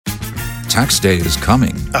Tax day is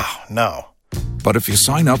coming. Oh, no. But if you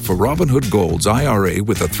sign up for Robinhood Gold's IRA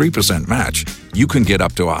with a 3% match, you can get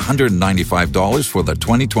up to $195 for the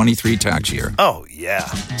 2023 tax year. Oh, yeah.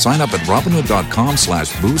 Sign up at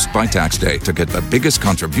Robinhood.com/boost by tax day to get the biggest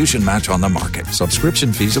contribution match on the market.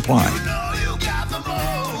 Subscription fees apply.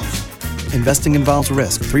 Investing involves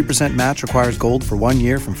risk. 3% match requires gold for 1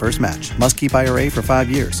 year from first match. Must keep IRA for 5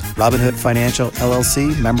 years. Robinhood Financial,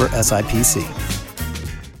 LLC, member SIPC.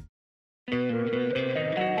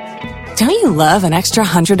 Don't you love an extra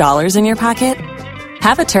 $100 in your pocket?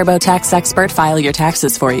 Have a TurboTax expert file your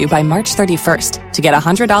taxes for you by March 31st to get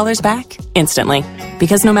 $100 back instantly.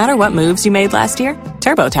 Because no matter what moves you made last year,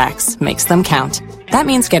 TurboTax makes them count. That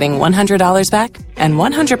means getting $100 back and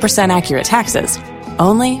 100% accurate taxes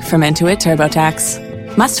only from Intuit TurboTax.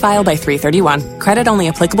 Must file by 3/31. Credit only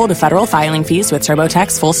applicable to federal filing fees with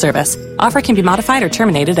TurboTax full service. Offer can be modified or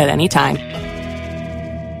terminated at any time.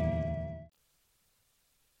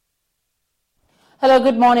 Hello,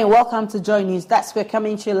 good morning. Welcome to Joy News. We're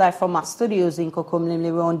coming to you live from our studios in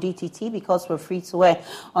Kokomlimli. We're on DTT because we're free to air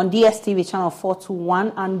on DSTV channel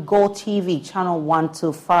 421 and Go TV channel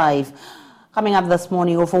 125. Coming up this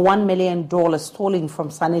morning, over $1 million stolen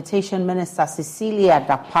from Sanitation Minister Cecilia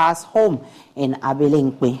Dapaah's home in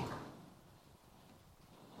Abilinkwe.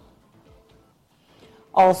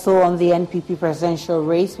 Also on the NPP presidential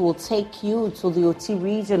race, we'll take you to the Oti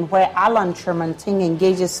region where Alan Tremanting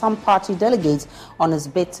engages some party delegates on his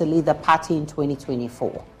bid to lead the party in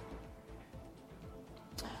 2024.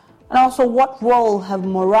 And also, what role have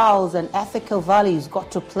morals and ethical values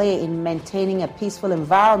got to play in maintaining a peaceful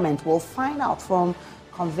environment? We'll find out from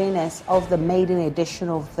conveners of the maiden edition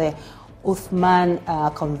of the Uthman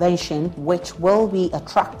Convention, which will be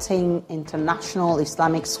attracting international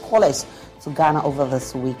Islamic scholars to Ghana over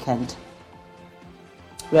this weekend.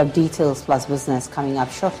 We have details plus business coming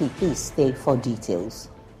up shortly. Please stay for details.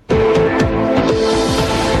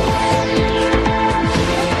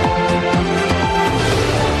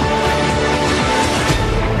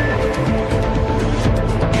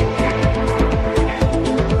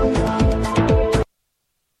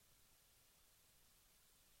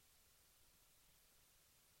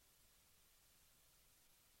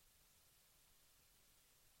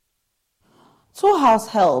 Two house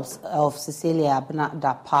helps of Cecilia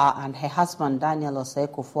Dapaah and her husband Daniel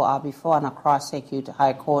Osei-Kuffour are before an Accra Circuit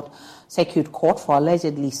Court for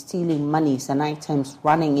allegedly stealing monies and items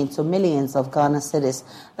running into millions of Ghana cedis.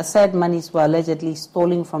 The said monies were allegedly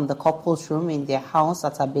stolen from the couple's room in their house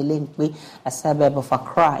at Abilinkwe, a suburb of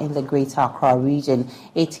Accra in the Greater Accra region.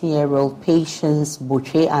 18-year-old Patience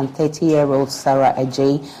Boucher and 30-year-old Sarah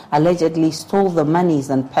Ajay allegedly stole the monies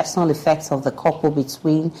and personal effects of the couple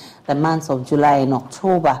between the months of July and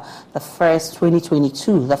October 1st,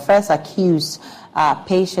 2022. The first accused,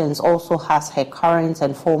 Patience, also has her current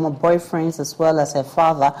and former boyfriends as well as her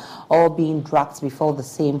father all being dragged before the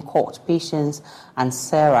same court. Patience and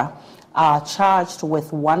Sarah are charged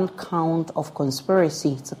with 1 count of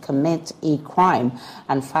conspiracy to commit a crime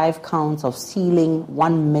and 5 counts of stealing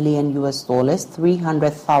 $1 million,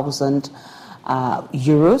 300,000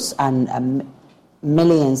 euros and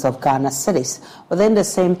millions of Ghana cedis. Within the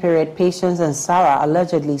same period, Patience and Sarah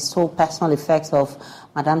allegedly stole personal effects of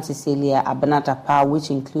Madame Cecilia Dapaah,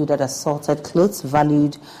 which included assorted clothes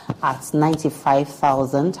valued at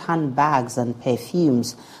 95,000, handbags and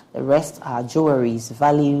perfumes. The rest are jewelries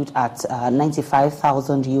valued at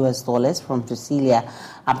 95,000 US dollars from Cecilia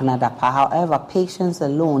Dapaah. However, Patience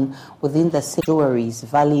alone within the same jewelries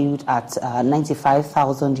valued at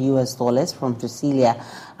 95,000 US dollars from Cecilia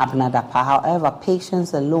Dapaah. However,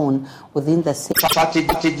 Patience alone within the same strategy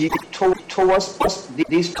towards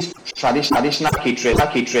these traditional caterers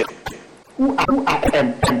who are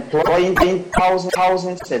employing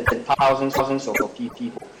thousands and thousands of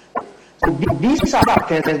people. So these are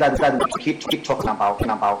the things that we keep talking about,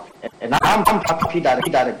 and I'm happy that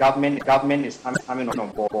the government is coming on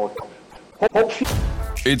board. Hopefully.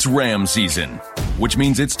 It's Ram season, which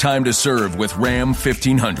means it's time to serve with Ram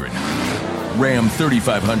 1500, Ram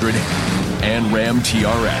 3500, and Ram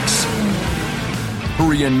TRX.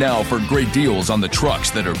 Hurry in now for great deals on the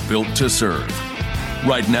trucks that are built to serve.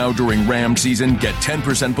 Right now during Ram season, get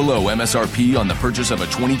 10% below MSRP on the purchase of a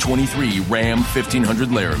 2023 Ram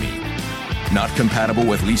 1500 Laramie. Not compatible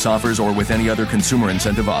with lease offers or with any other consumer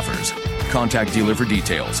incentive offers. Contact dealer for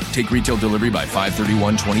details. Take retail delivery by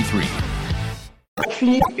 5/31/23.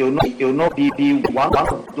 Hopefully, you'll not be one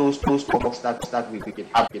of those products that we could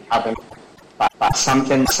have. but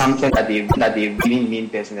something that they really mean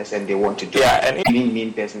business and they want to do. Yeah,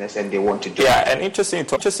 and interesting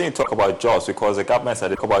talk about jobs because the government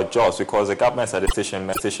said decision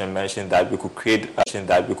mentioned that we could create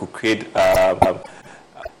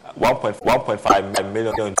 1.5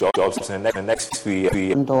 million jobs in the next 3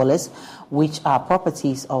 years. Which are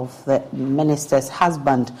properties of the minister's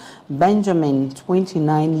husband. Benjamin,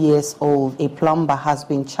 29 years old, a plumber, has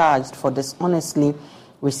been charged for dishonestly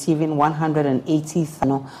receiving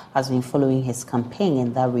 180,000, has been following his campaign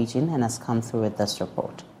in that region and has come through with this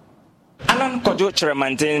report. Alan Kojo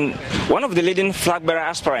Cheremantin, one of the leading flag-bearer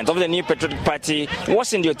aspirants of the New Patriotic Party,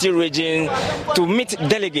 was in the Oti region to meet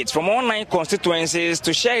delegates from all 9 constituencies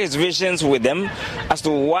to share his visions with them as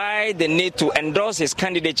to why they need to endorse his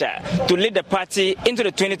candidature to lead the party into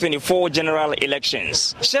the 2024 general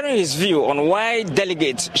elections. Sharing his view on why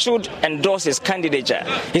delegates should endorse his candidature,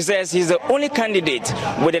 he says he's the only candidate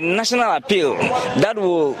with a national appeal that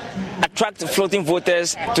will attract floating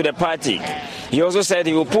voters to the party. He also said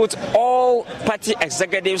he will put all party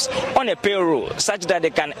executives on a payroll such that they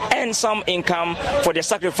can earn some income for their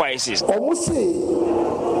sacrifices. Chairman,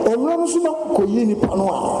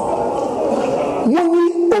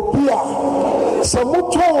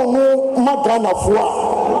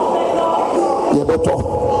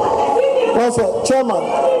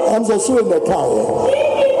 I'm the in the car.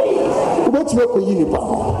 What's your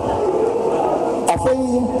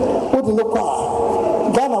put in the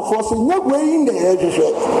car. Ghana force no way in the edge.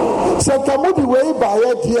 So Kamudi way by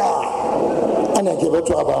a dear and I give it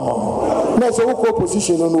to Abama. That's a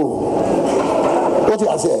position. What do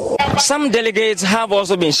I say? Some delegates have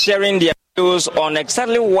also been sharing their views on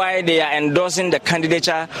exactly why they are endorsing the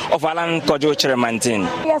candidature of Alan Kojo Cheremantin.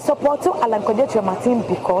 We are supporting Alan Kojo Cheremantin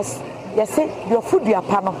because they say your food, your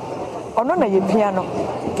panel. Ono na ye piano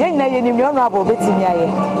ye na ye nimyo no abo betimi aye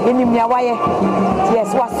ye nimya waye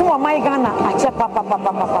yes waso oman Ghana ache papa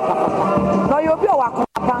no yo bi o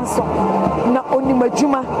wakoma nso na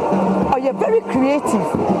onimadwuma oye very creative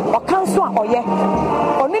o kanso a oye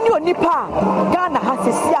oni ni onipa Ghana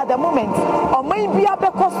has see at the moment oman bia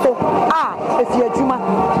bekoso efi adwuma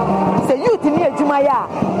say youth ni adwuma ya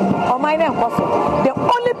oman na enkoso the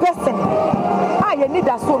only person ye need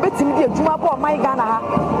that so betimi di adwuma bo oman Ghana ha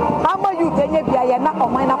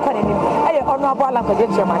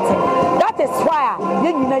that is why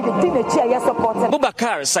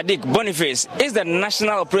Bubakar Sadiq Boniface is the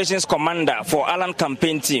National Operations Commander for Alan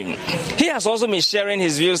campaign team. He has also been sharing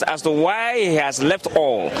his views as to why he has left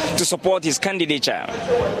all to support his candidature.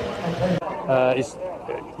 It's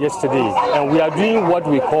yesterday, and we are doing what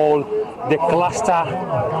we call the cluster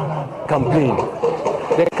campaign.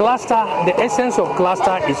 The cluster, the essence of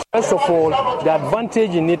cluster is, first of all, the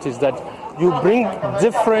advantage in it is that you bring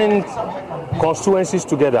different constituencies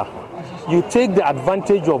together. You take the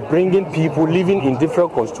advantage of bringing people living in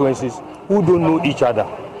different constituencies who don't know each other.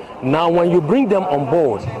 Now, when you bring them on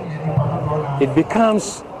board, it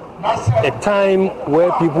becomes a time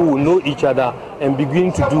where people will know each other and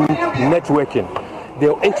begin to do networking.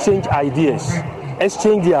 They'll exchange ideas,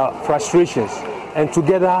 exchange their frustrations, and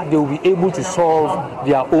together they will be able to solve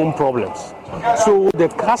their own problems. So the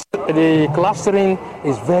clustering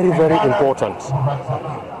is very, very important,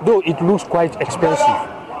 though it looks quite expensive.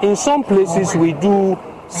 In some places we do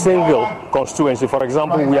single constituency. For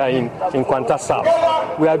example, we are in Nkwanta South.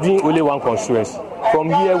 We are doing only one constituency. From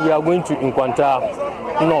here we are going to Nkwanta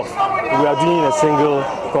North. We are doing a single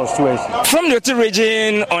constituency. From the Oti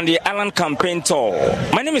region on the Alan campaign tour,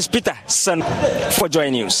 my name is Peter San for Joy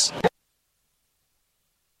News.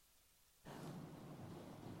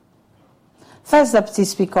 First Deputy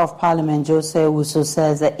Speaker of Parliament, Jose Wusu,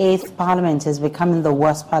 says the 8th Parliament is becoming the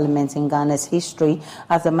worst parliament in Ghana's history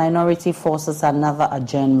as the minority forces another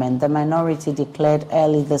adjournment. The minority declared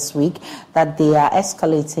early this week that they are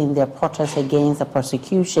escalating their protest against the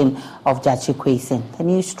prosecution of Judge Kwesi. The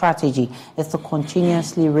new strategy is to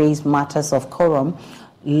continuously raise matters of quorum,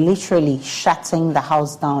 literally shutting the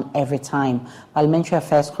House down every time. Parliamentary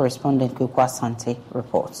Affairs correspondent Kukwa Sante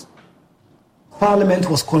reports. Parliament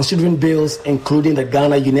was considering bills including the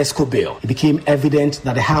Ghana UNESCO bill. It became evident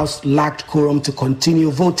that the House lacked quorum to continue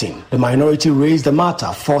voting. The minority raised the matter,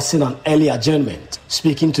 forcing an early adjournment.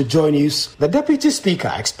 Speaking to Joy News, the Deputy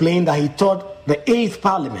Speaker explained that he thought the 8th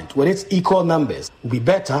Parliament, with its equal numbers, would be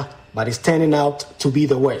better, but is turning out to be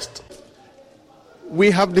the worst. We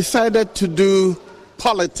have decided to do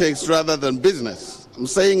politics rather than business. I'm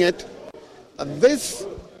saying it. This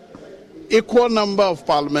equal number of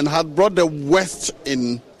Parliament had brought the worst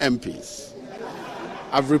in MPs.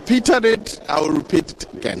 I've repeated it, I will repeat it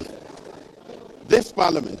again. This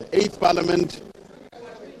Parliament, 8th Parliament,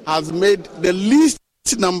 has made the least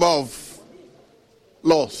number of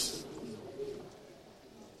laws.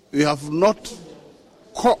 We have not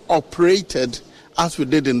cooperated as we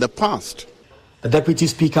did in the past. The Deputy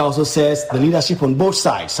Speaker also says the leadership on both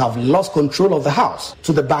sides have lost control of the House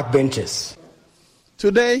to the backbenchers.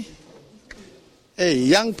 Today,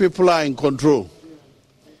 young people are in control.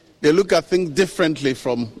 They look at things differently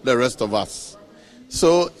from the rest of us.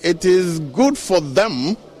 So it is good for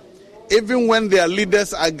them, even when their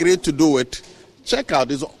leaders agree to do it. Check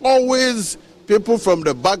out, it's always people from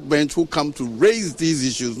the backbench who come to raise these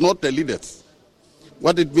issues, not the leaders.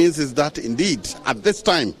 What it means is that, indeed, at this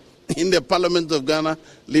time, in the Parliament of Ghana,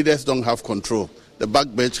 leaders don't have control. The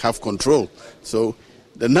backbench have control. So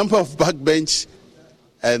the number of backbench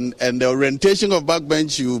and the orientation of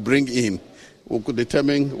backbench you bring in could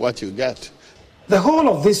determine what you get. The whole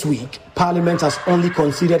of this week, Parliament has only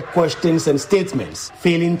considered questions and statements,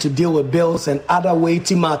 failing to deal with bills and other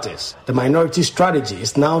weighty matters. The minority strategy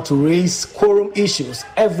is now to raise quorum issues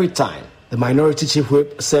every time. The minority chief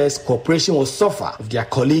whip says cooperation will suffer if their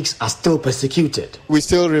colleagues are still persecuted. We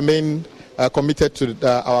still remain committed to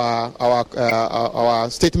our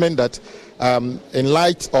statement that in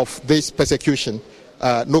light of this persecution,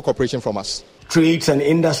 no cooperation from us. Trades and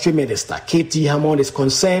Industry Minister K.T. Hammond is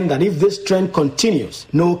concerned that if this trend continues,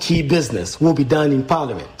 no key business will be done in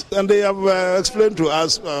Parliament. And they have explained to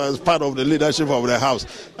us as part of the leadership of the House.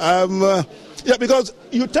 Because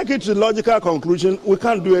you take it to the logical conclusion, we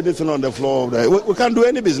can't do anything on the floor of we can't do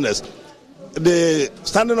any business. The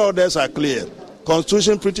standing orders are clear.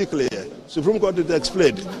 Constitution pretty clear. Supreme Court has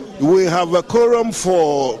explained. We have a quorum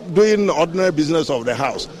for doing ordinary business of the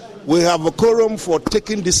House. We have a quorum for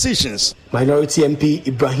taking decisions. Minority MP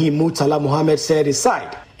Ibrahim Murtala Mohammed said his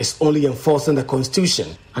side is only enforcing the Constitution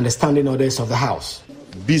and the standing orders of the House.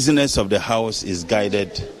 Business of the House is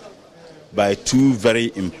guided by two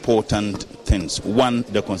very important things. One,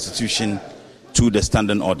 the Constitution. Two, the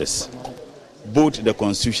standing orders. Both the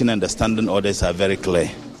Constitution and the standing orders are very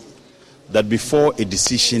clear that before a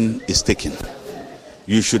decision is taken,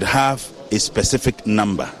 you should have a specific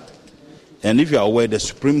number. And if you are aware, the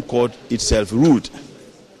Supreme Court itself ruled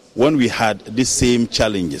when we had the same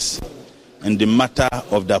challenges in the matter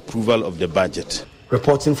of the approval of the budget.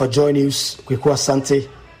 Reporting for Joy News, Kweku Asante,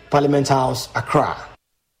 Parliament House, Accra.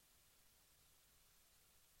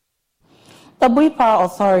 The Dapaah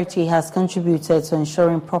Authority has contributed to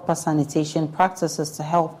ensuring proper sanitation practices to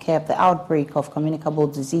help curb the outbreak of communicable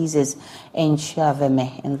diseases in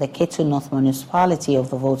Chiaveme in the Ketu North Municipality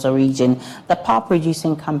of the Volta region. The Dapaah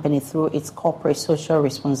producing company, through its corporate social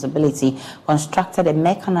responsibility, constructed a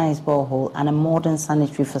mechanized borehole and a modern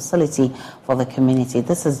sanitary facility for the community.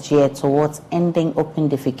 This is geared towards ending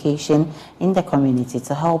open defecation in the community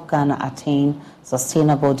to help Ghana attain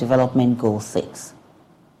Sustainable Development Goal 6.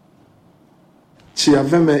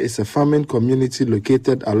 Chiaveme is a farming community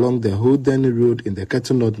located along the Hodeni Road in the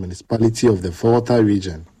Ketu North Municipality of the Volta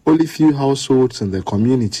region. Only few households in the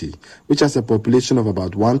community, which has a population of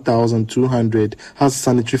about 1,200, has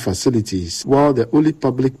sanitary facilities, while the only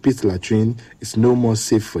public pit latrine is no more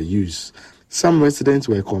safe for use. Some residents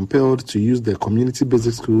were compelled to use the community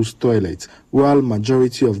basic school's toilet, while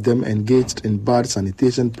majority of them engaged in bad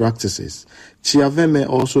sanitation practices. Chiaveme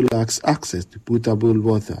also lacks access to potable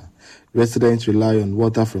water. Residents rely on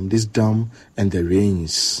water from this dam and the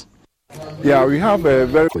rains. Yeah, we have a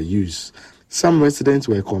very... for use. Some residents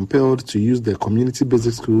were compelled to use the community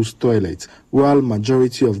basic school's toilet, while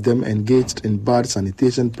majority of them engaged in bad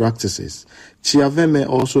sanitation practices. Chiaveme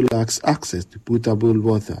also lacks access to potable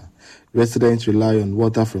water. Residents rely on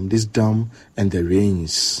water from this dam and the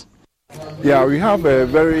rains. Yeah, we have a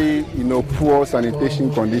very, poor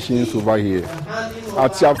sanitation conditions over here.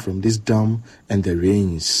 From this dam and the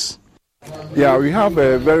rains. Yeah, we have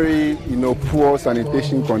a very, poor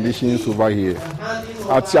sanitation conditions over here.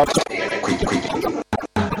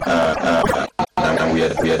 And we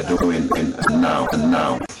are doing now.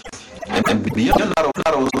 And beyond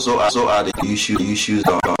that also are the issues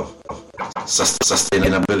of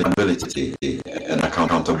sustainability and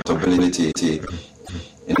accountability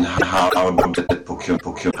in how the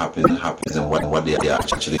procurement happens and what they are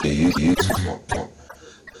actually used for.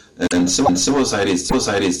 And civil society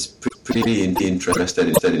is pretty interested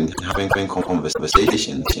in having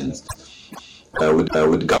conversations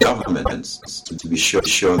with governments to be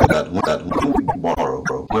sure that when we borrow,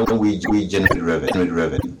 when we generate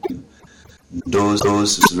revenue, those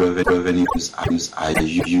revenues are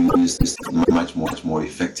used much more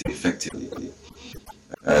effectively.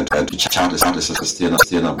 And to chart a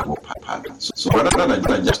sustainable pattern. So rather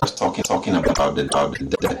than just talking about the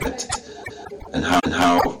debt and how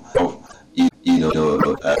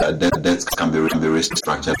debts can be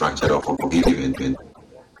restructured or forgiven.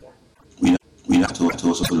 We have to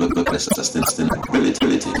also look at the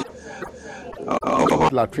sustainability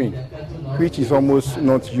of latrine, which is almost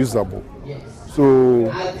not usable. So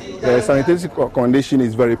the sanitary condition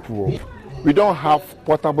is very poor. We don't have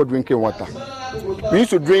potable drinking water. We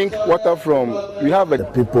used to drink water from, we have the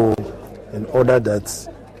people in order that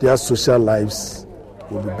their social lives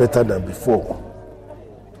will be better than before.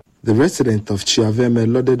 The resident of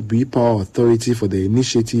Chiaveme lauded Dapaah Authority for the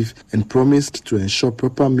initiative and promised to ensure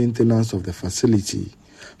proper maintenance of the facility.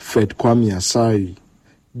 Fred Kwame Asari,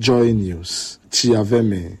 Joy News,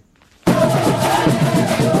 Chiaveme.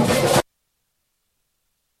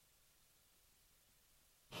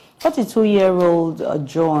 42-year-old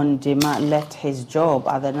John Dapaah left his job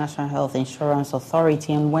at the National Health Insurance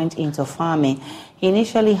Authority and went into farming. He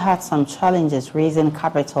initially had some challenges raising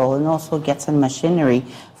capital and also getting machinery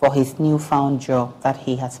for his newfound job that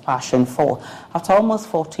he has passion for. After almost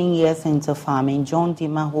 14 years into farming, John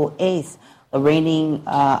Dapaah, who is the reigning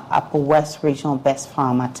Upper West Regional Best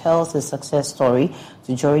Farmer, tells his success story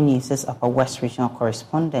to Joy News' Upper West Regional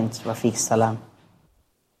correspondent, Rafiq Salam.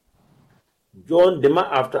 John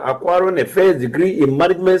Dapaah, after acquiring a first degree in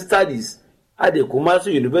management studies at the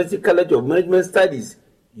Kumasi University College of Management Studies,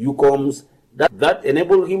 UCOMS, that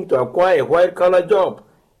enabled him to acquire a white-collar job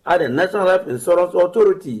at the National Health Insurance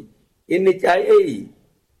Authority, NHIA,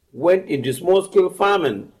 went into small-scale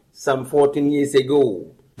farming some 14 years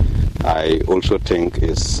ago. I also think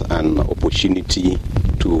it's an opportunity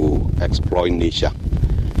to exploit nature,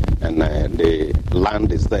 and the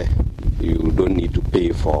land is there. You don't need to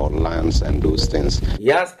pay for lands and those things. He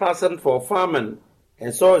has passion for farming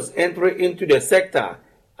and saw his entry into the sector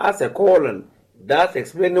as a calling, thus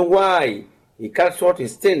explaining why he cut short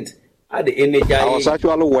his stint at the NHIA. I was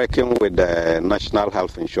actually working with the National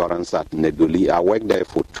Health Insurance at Nedoli. I worked there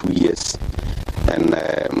for 2 years, and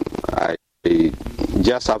I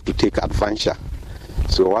just have to take adventure.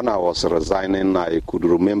 So when I was resigning, I could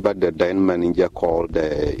remember the then manager called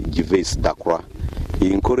Jives Dakra.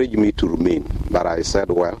 He encouraged me to remain, but I said,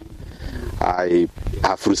 well, I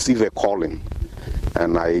have received a calling,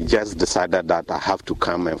 and I just decided that I have to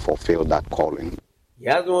come and fulfill that calling. He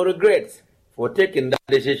has no regrets for taking that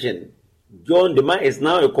decision. John Dapaah is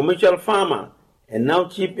now a commercial farmer and now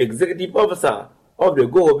Chief Executive Officer of the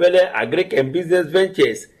Gohobele Agric and Business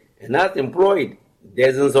Ventures, and has employed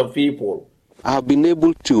dozens of people. I have been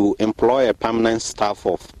able to employ a permanent staff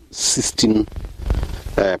of 16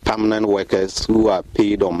 permanent workers who are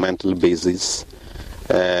paid on monthly basis.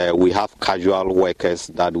 We have casual workers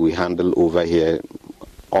that we handle over here.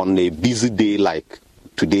 On a busy day like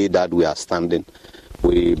today that we are standing,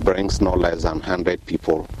 we bring no less than 100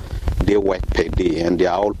 people. They work per day and they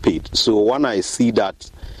are all paid. So when I see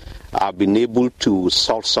that I've been able to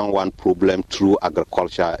solve someone's problem through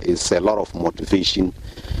agriculture, it's a lot of motivation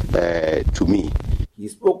to me. He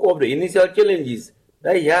spoke of the initial challenges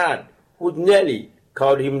that he had, which nearly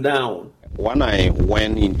cowed him down. When I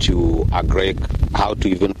went into agric, how to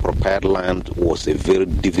even prepare land was a very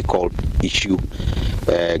difficult issue.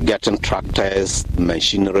 Getting tractors,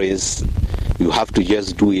 machineries, you have to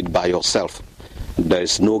just do it by yourself. There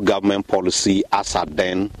is no government policy as at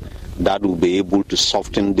then that will be able to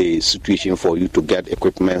soften the situation for you to get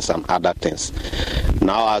equipments and other things.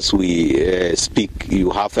 Now as we speak, you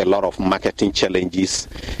have a lot of marketing challenges.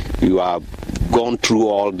 You have gone through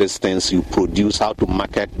all these things, you produce, how to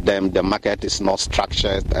market them, the market is not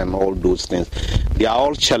structured and all those things. They are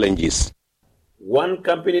all challenges. One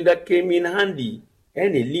company that came in handy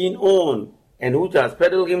and he leaned on and which has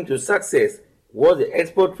pedaled him to success was the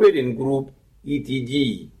Export Trading Group,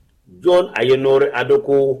 ETG. John Ayonore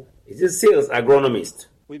Adoko is a sales agronomist.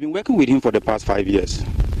 We've been working with him for the past 5 years,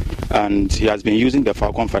 and he has been using the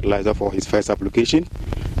Falcon fertilizer for his first application,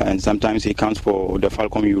 and sometimes he counts for the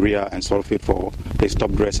Falcon urea and sulfate for his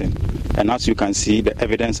top dressing. And as you can see, the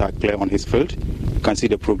evidence are clear on his field. You can see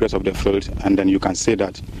the progress of the field, and then you can say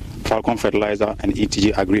that Falcon fertilizer and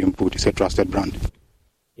ETG Agri Input is a trusted brand.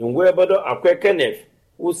 In Webado Akwe Kenneth,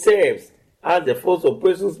 who serves as the Force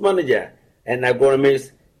Operations Manager and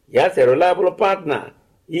agronomist, he has a reliable partner.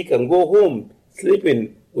 He can go home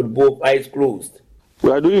sleeping with both eyes closed. We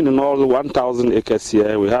are doing in all 1,000 acres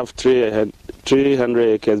here. We have 300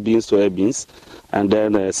 acres being soybeans and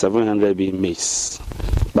then 700 being maize.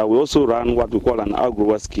 But we also run what we call an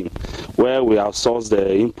agro scheme, where we have sourced the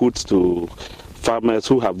inputs to farmers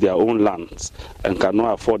who have their own lands and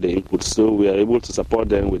cannot afford the inputs. So we are able to support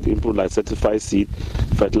them with input like certified seed,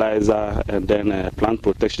 fertilizer, and then plant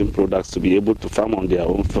protection products to be able to farm on their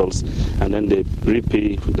own fields, and then they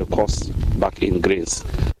repay the cost back in grains.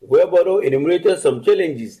 Webado enumerated some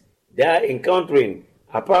challenges they are encountering,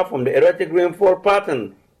 apart from the erratic rainfall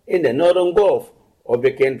pattern in the northern Gulf of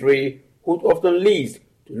the country, which often leads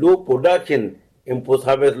to low production and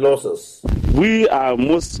post-harvest losses. We are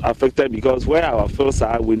most affected because where our fields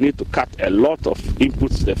are, we need to cut a lot of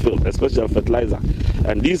inputs to the field, especially fertilizer.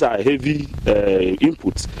 And these are heavy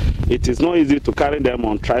inputs. It is not easy to carry them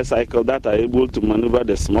on tricycle that are able to maneuver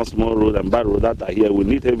the small road and bad road that are here. We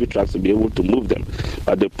need heavy trucks to be able to move them.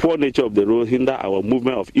 But the poor nature of the road hinder our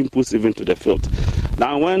movement of inputs even to the field.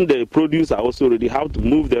 Now, when the produce are also ready, how to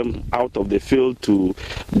move them out of the field to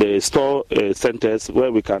the store centers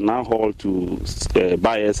where we can now haul to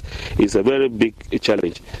buyers is a very big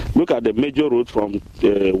challenge. Look at the major road from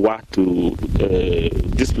Wa to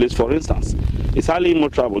this place, for instance. It's hardly more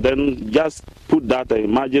travel. Then just put that and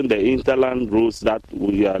imagine the interland roads that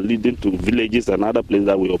we are leading to villages and other places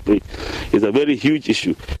that we operate. It's a very huge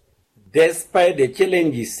issue. Despite the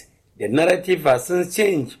challenges, the narrative has since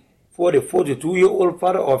changed for the 42-year-old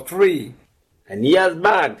father of three, and he has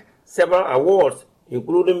bagged several awards,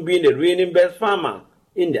 including being the reigning best farmer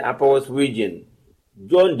in the Upper West region.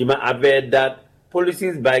 John Dima averred that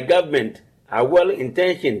policies by government are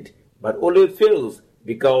well-intentioned but always fails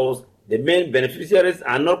because the main beneficiaries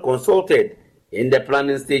are not consulted in the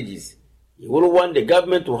planning stages. He will want the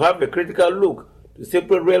government to have a critical look to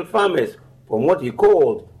separate real farmers from what he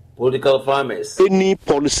called political farmers. Any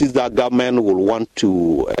policies that government will want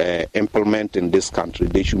to implement in this country,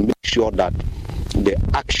 they should make sure that the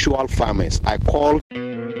actual farmers,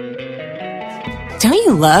 Don't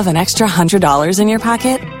you love an extra $100 in your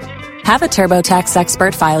pocket? Have a TurboTax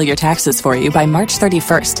expert file your taxes for you by March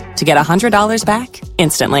 31st to get $100 back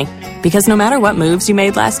instantly. Because no matter what moves you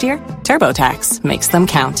made last year, TurboTax makes them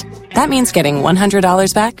count. That means getting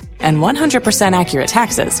 $100 back and 100% accurate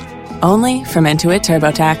taxes only from Intuit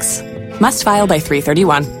TurboTax. Must file by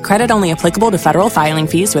 3/31. Credit only applicable to federal filing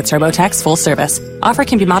fees with TurboTax full service. Offer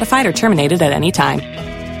can be modified or terminated at any time.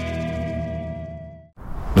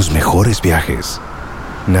 Los mejores viajes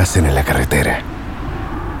nacen en la carretera,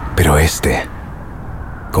 pero este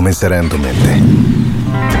comenzará en tu mente.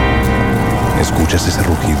 ¿Escuchas ese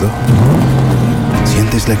rugido?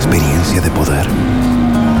 ¿Sientes la experiencia de poder?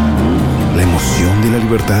 ¿La emoción de la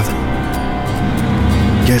libertad?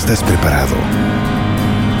 Ya estás preparado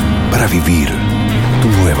para vivir tu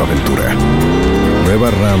nueva aventura.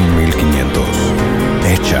 Nueva Ram 1500.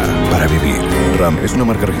 Hecha para vivir. Ram es una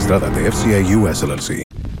marca registrada de FCI US LLC.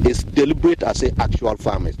 It's deliberate as the actual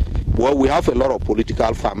farmers. Well, we have a lot of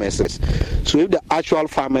political farmers. So if the actual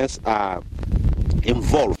farmers are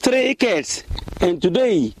involved. 3 acres, and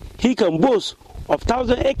today he can boast of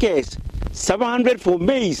 1,000 acres, 700 for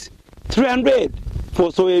maize, 300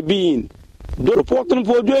 for soybean. The reporting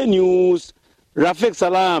for Joy News, Rafik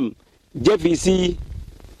Salam, Jeffy C.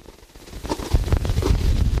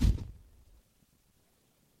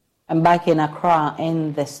 I'm back in Accra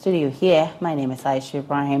in the studio here. My name is Aisha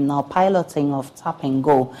Ibrahim, now piloting of Tap and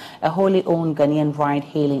Go, a wholly owned Ghanaian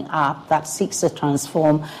ride-hailing app that seeks to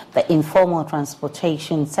transform the informal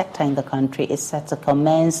transportation sector in the country, is set to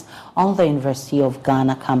commence on the University of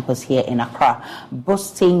Ghana campus here in Accra.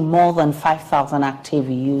 Boasting more than 5,000 active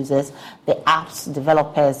users, the app's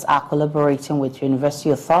developers are collaborating with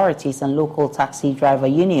university authorities and local taxi driver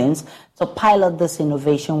unions to pilot this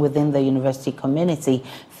innovation within the university community,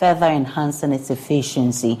 further enhancing its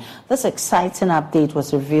efficiency. This exciting update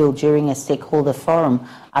was revealed during a stakeholder forum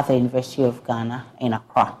at the University of Ghana in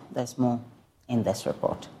Accra. There's more in this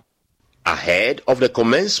report. Ahead of the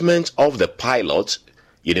commencement of the pilot,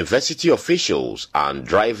 university officials and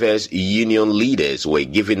drivers' union leaders were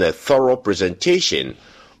given a thorough presentation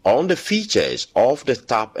on the features of the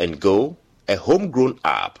Tap and Go, a homegrown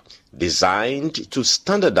app designed to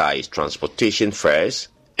standardize transportation fares,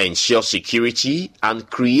 ensure security, and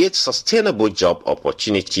create sustainable job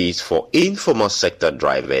opportunities for informal sector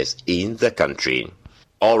drivers in the country.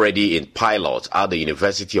 Already in pilot at the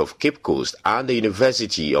University of Cape Coast and the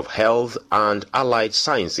University of Health and Allied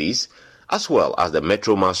Sciences, as well as the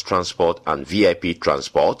Metro Mass Transport and VIP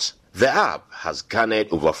Transport, the app has garnered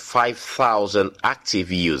over 5,000 active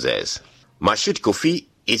users. Mashoud Kofi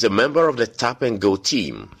is a member of the Tap and Go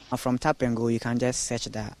team. From Tap and Go, you can just search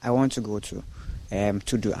that I want to go to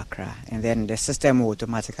do Accra, and then the system will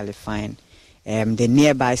automatically find the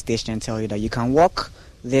nearby station and tell you that you can walk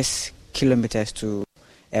this kilometers to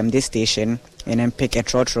this station and then pick a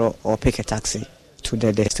trotro or pick a taxi to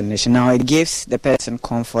the destination. Now it gives the person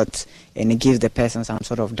comfort and it gives the person some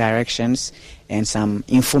sort of directions and some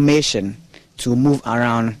information to move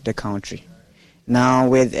around the country. Now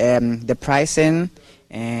with the pricing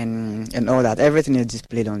and all that, everything is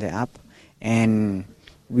displayed on the app, and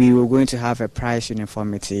we were going to have a price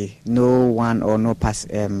uniformity. No one or no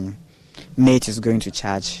mate is going to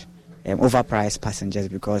charge overpriced passengers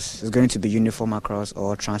because it's going to be uniform across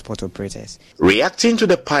all transport operators. Reacting to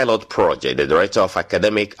the pilot project, the Director of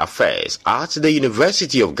Academic Affairs at the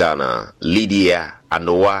University of Ghana, Lydia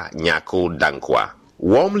Anoa Nyako Dankwa,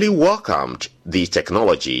 warmly welcomed the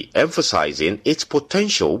technology, emphasizing its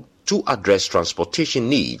potential to address transportation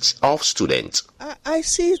needs of students. I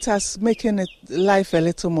see it as making life a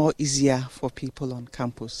little more easier for people on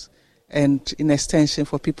campus and in extension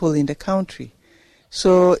for people in the country.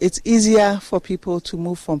 So it's easier for people to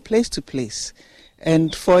move from place to place.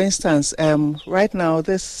 And for instance, right now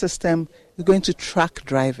this system is going to track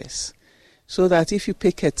drivers so that if you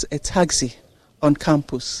pick a taxi on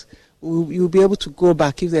campus, you'll be able to go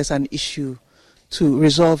back if there's an issue to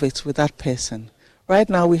resolve it with that person. Right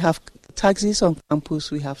now we have taxis on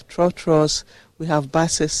campus, we have trotros, we have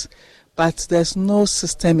buses, but there's no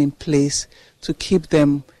system in place to keep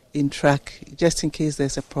them in track just in case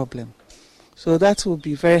there's a problem. So that will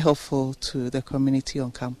be very helpful to the community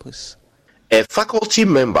on campus. A faculty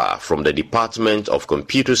member from the Department of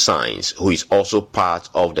Computer Science, who is also part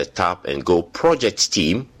of the Tap and Go project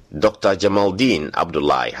team, Dr. Jamaldeen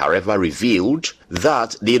Abdullahi, however, revealed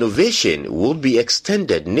that the innovation would be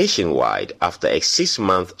extended nationwide after a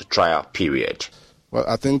 6-month trial period. Well,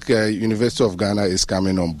 I think University of Ghana is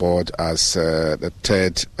coming on board as the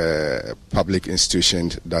third public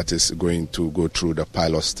institution that is going to go through the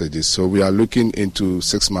pilot stages. So we are looking into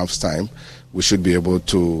 6 months' time. We should be able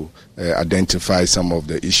to identify some of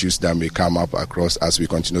the issues that may come up across as we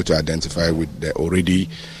continue to identify with the already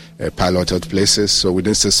piloted places. So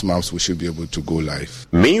within 6 months, we should be able to go live.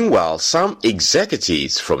 Meanwhile, some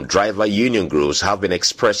executives from driver union groups have been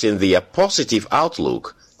expressing their positive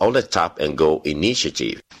outlook on the Tap and Go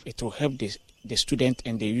initiative. It will help the student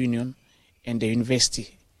and the union and the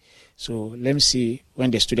university. So let me see, when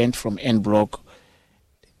the student from N block,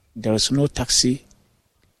 there is no taxi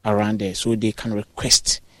around there, so they can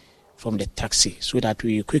request from the taxi so that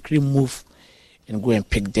we quickly move and go and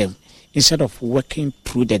pick them instead of working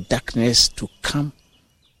through the darkness to come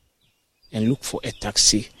and look for a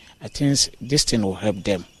taxi. I think this thing will help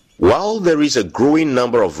them. While there is a growing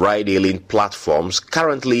number of ride-hailing platforms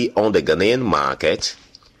currently on the Ghanaian market,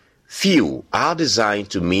 few are designed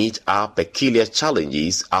to meet our peculiar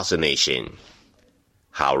challenges as a nation.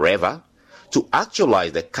 However, to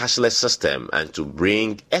actualize the cashless system and to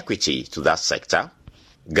bring equity to that sector,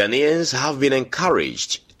 Ghanaians have been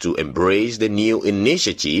encouraged to embrace the new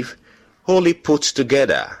initiative wholly put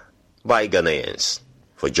together by Ghanaians.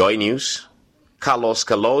 For Joy News, Carlos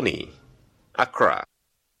Caloni, Accra.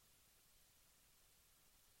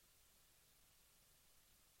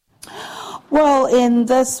 Well, in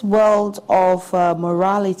this world of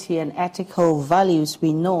morality and ethical values,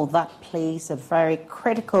 we know that plays a very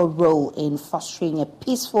critical role in fostering a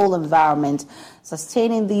peaceful environment.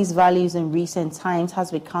 Sustaining these values in recent times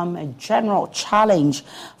has become a general challenge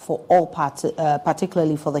for all,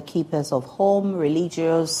 particularly for the keepers of home,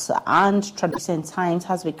 religious and recent times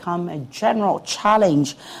has become a general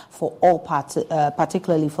challenge for all,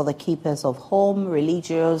 particularly for the keepers of home,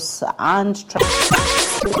 religious and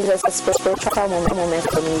It was a spiritual moment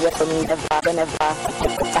for me whenever I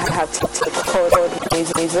have to take chord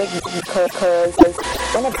music because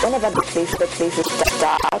whenever the place is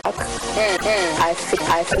dark, I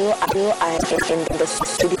feel I'm in the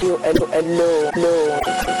studio alone,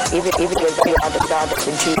 even with the other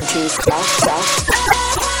G's stuff.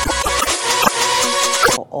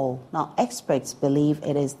 For all. Now, experts believe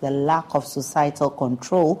it is the lack of societal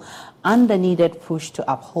control and the needed push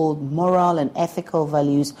to uphold moral and ethical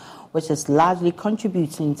values which is largely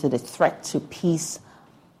contributing to the threat to peace.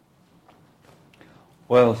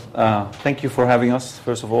 Well, thank you for having us,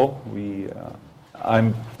 first of all.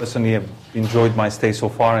 I'm personally have enjoyed my stay so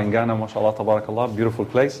far in Ghana, mashallah, tabarakallah, beautiful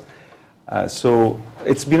place. So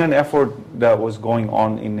it's been an effort that was going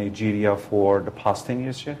on in Nigeria for the past 10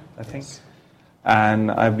 years, I think. Yes. And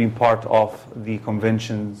I've been part of the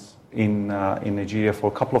conventions in Nigeria for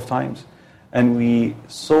a couple of times. And we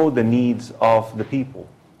saw the needs of the people.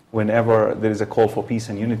 Whenever there is a call for peace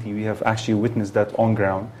and unity, we have actually witnessed that on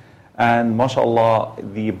ground. And mashallah,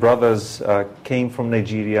 the brothers came from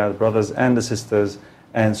Nigeria, the brothers and the sisters,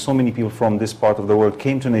 and so many people from this part of the world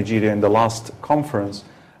came to Nigeria in the last conference.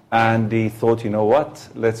 And they thought, you know what,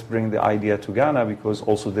 let's bring the idea to Ghana because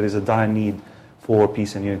also there is a dire need for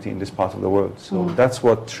peace and unity in this part of the world. So that's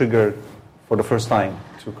what triggered for the first time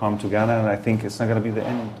to come to Ghana, and I think it's not going to be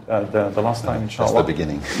the last time, inshallah. That's the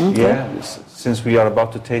beginning. Okay. Yeah, since we are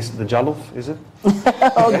about to taste the jollof, is it?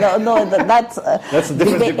 no, that's a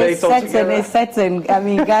different debate altogether. It's certain. I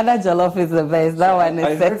mean, Ghana jollof is the best. That one is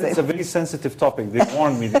I certain. heard it's a very sensitive topic. They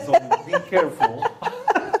warned me. They told me, be careful.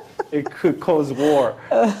 It could cause war.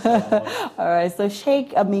 All right. So,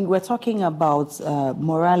 Sheikh, I mean, we're talking about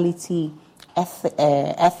morality,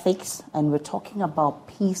 ethics, and we're talking about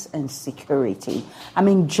peace and security. I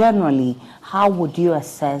mean, generally, how would you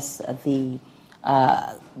assess the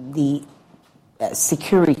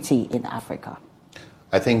security in Africa?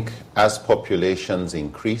 I think as populations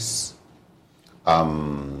increase,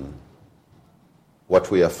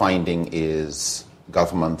 what we are finding is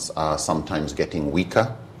governments are sometimes getting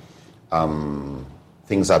weaker.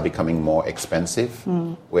 Things are becoming more expensive.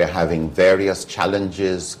 We're having various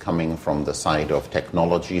challenges coming from the side of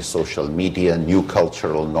technology, social media, new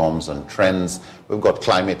cultural norms and trends. We've got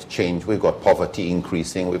climate change, we've got poverty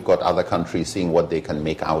increasing, we've got other countries seeing what they can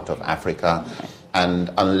make out of Africa. And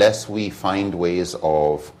unless we find ways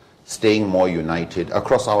of staying more united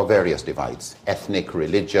across our various divides, ethnic,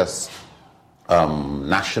 religious,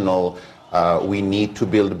 national, we need to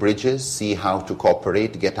build bridges, see how to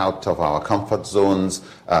cooperate, get out of our comfort zones,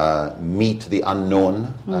 meet the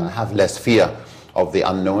unknown, have less fear of the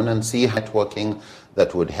unknown, and see networking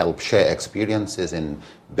that would help share experiences in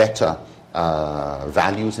better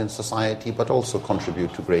values in society, but also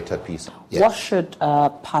contribute to greater peace. Yes. What should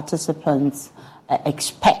participants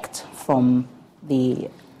expect from the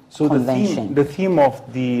convention? The theme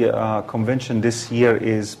of the convention this year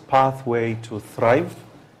is Pathway to Thrive,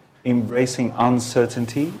 embracing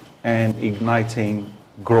uncertainty and igniting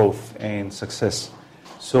growth and success.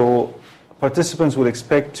 So participants will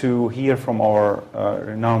expect to hear from our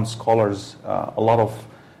renowned scholars a lot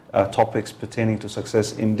of topics pertaining to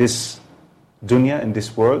success in this dunya, in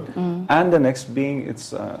this world, and the next being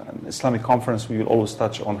it's an Islamic conference. We will always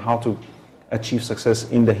touch on how to achieve success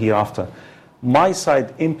in the hereafter. My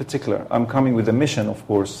side in particular, I'm coming with a mission, of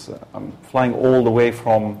course. I'm flying all the way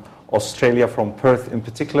from Australia, from Perth in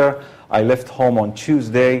particular. I left home on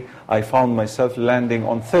Tuesday. I found myself landing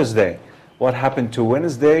on Thursday. What happened to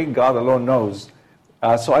Wednesday, God alone knows.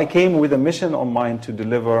 So I came with a mission on mind to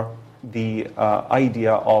deliver the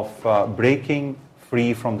idea of breaking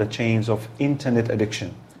free from the chains of internet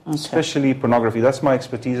addiction, especially pornography. That's my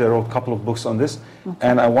expertise. I wrote a couple of books on this,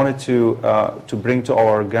 and I wanted to bring to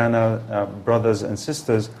our Ghana brothers and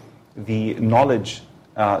sisters the knowledge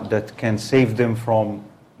that can save them from,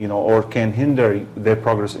 or can hinder their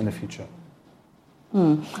progress in the future.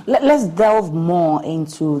 Let's delve more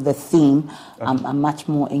into the theme. I'm much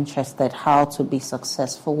more interested how to be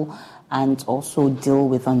successful and also deal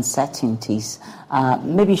with uncertainties.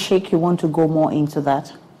 Maybe Sheikh, you want to go more into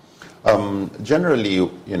that? Generally,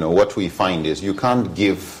 what we find is you can't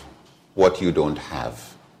give what you don't have.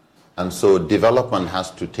 And so development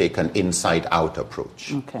has to take an inside-out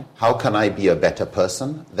approach. How can I be a better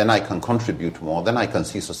person? Then I can contribute more. Then I can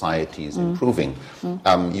see societies improving.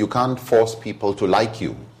 You can't force people to like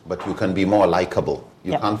you, but you can be more likable.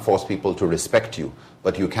 You can't force people to respect you,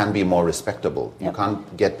 but you can be more respectable. You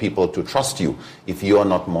can't get people to trust you if you're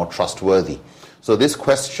not more trustworthy. So this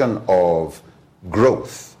question of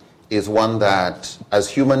growth is one that, as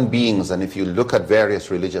human beings, and if you look at various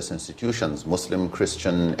religious institutions, Muslim,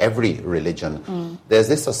 Christian, every religion, there's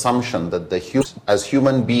this assumption that as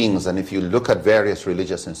human beings, and if you look at various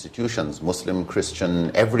religious institutions, Muslim,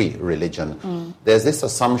 Christian, every religion, there's this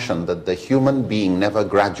assumption that the human being never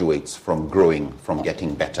graduates from growing, from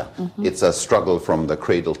getting better. It's a struggle from the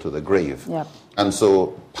cradle to the grave. And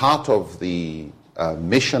so part of the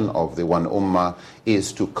mission of the One Ummah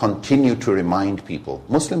is to continue to remind people,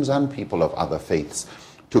 Muslims and people of other faiths,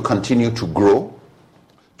 to continue to grow,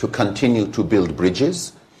 to continue to build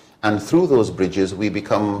bridges, and through those bridges we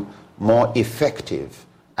become more effective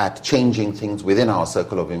at changing things within our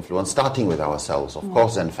circle of influence, starting with ourselves, of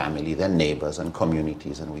course, then family, then neighbors and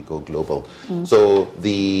communities, and we go global. So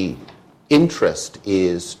the interest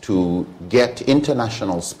is to get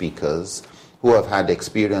international speakers who have had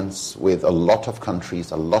experience with a lot of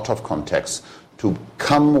countries, a lot of contexts, to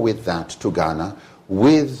come with that to Ghana,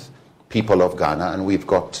 with people of Ghana, and we've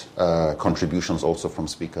got contributions also from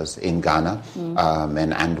speakers in Ghana,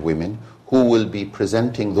 men and women, who will be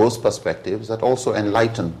presenting those perspectives that also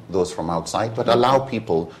enlighten those from outside, but allow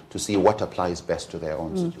people to see what applies best to their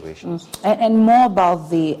own situations. And more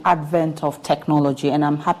about the advent of technology, and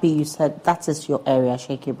I'm happy you said that is your area,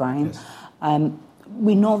 Sheikh Ibrahim. Yes.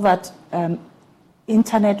 We know that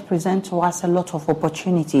internet presents to us a lot of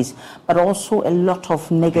opportunities, but also a lot of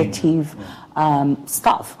negative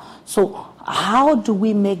stuff. So how do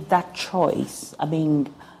we make that choice? I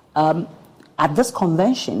mean, at this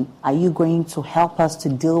convention, are you going to help us to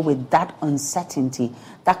deal with that uncertainty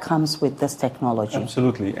that comes with this technology?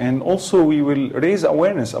 Absolutely. And also we will raise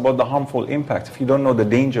awareness about the harmful impact. If you don't know the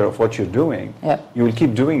danger of what you're doing, you will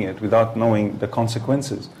keep doing it without knowing the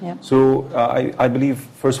consequences. So I believe,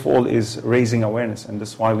 first of all, is raising awareness. And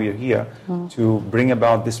that's why we are here, to bring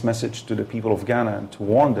about this message to the people of Ghana and to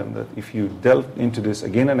warn them that if you delve into this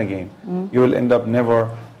again and again, you will end up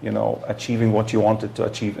never, achieving what you wanted to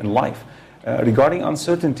achieve in life. Regarding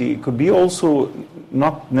uncertainty, it could be also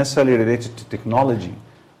not necessarily related to technology.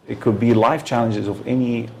 It could be life challenges of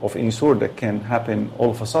any sort that can happen all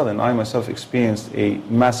of a sudden. I myself experienced a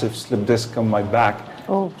massive slip disc on my back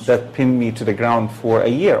that pinned me to the ground for a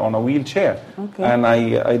year on a wheelchair. And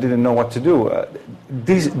I didn't know what to do.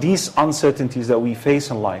 These uncertainties that we face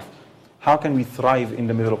in life, how can we thrive in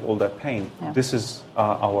the middle of all that pain? This is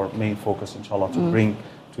our main focus, inshallah, to bring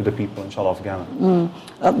to the people, inshallah, of Ghana.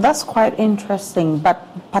 That's quite interesting, but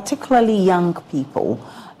particularly young people.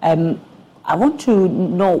 I want to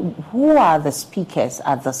know, who are the speakers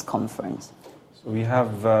at this conference? So we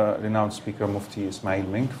have renowned speaker Mufti Ismail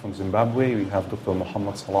Mink from Zimbabwe. We have Dr.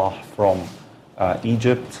 Muhammad Salah from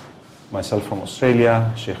Egypt, myself from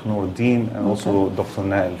Australia, Sheikh Nuruddin, and also Dr.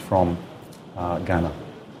 Nail from Ghana.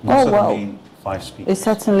 Those are the main 5 speakers. It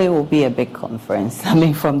certainly will be a big conference,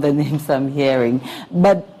 from the names I'm hearing.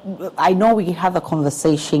 But I know we have a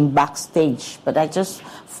conversation backstage, but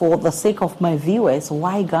for the sake of my viewers,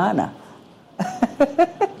 why Ghana?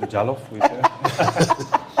 The jollof, we say.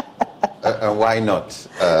 Why not?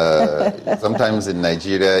 Sometimes in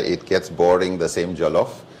Nigeria it gets boring, the same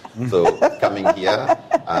jollof. So coming here,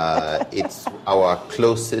 it's our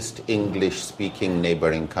closest English-speaking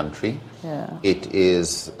neighboring country. It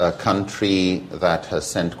is a country that has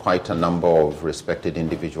sent quite a number of respected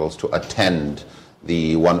individuals to attend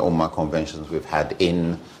the One Ummah conventions we've had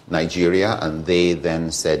in Nigeria, and they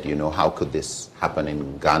then said, how could this happen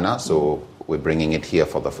in Ghana? So we're bringing it here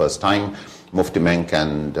for the first time. Mufti Menk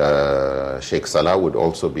and Sheikh Salah would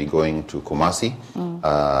also be going to Kumasi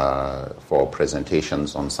for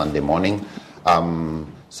presentations on Sunday morning.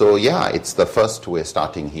 It's the first we're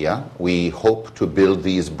starting here. We hope to build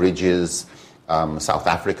these bridges. South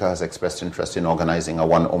Africa has expressed interest in organizing a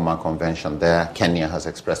One Ummah convention there. Kenya has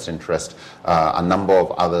expressed interest, a number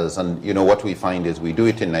of others. And what we find is we do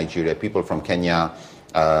it in Nigeria. People from Kenya,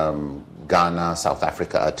 Ghana, South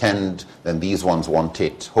Africa attend, then these ones want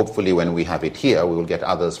it. Hopefully when we have it here, we will get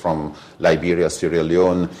others from Liberia, Sierra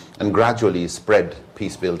Leone, and gradually spread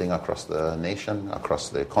peace building across the nation, across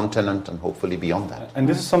the continent, and hopefully beyond that. And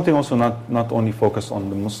this is something also not only focused on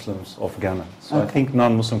the Muslims of Ghana. So I think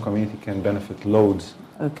non-Muslim community can benefit loads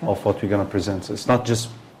of what we're going to present. So it's not just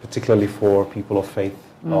particularly for people of faith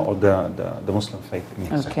or the Muslim faith.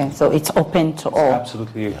 So it's open to all.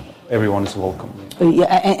 Absolutely, everyone is welcome.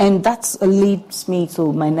 And that leads me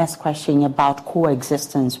to my next question about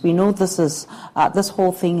coexistence. We know this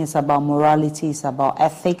whole thing is about morality, it's about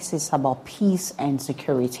ethics, it's about peace and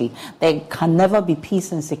security. There can never be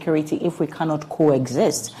peace and security if we cannot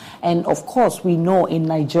coexist. And of course, we know in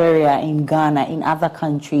Nigeria, in Ghana, in other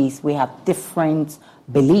countries, we have different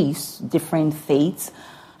beliefs, different faiths.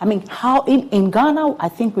 I mean, how in Ghana, I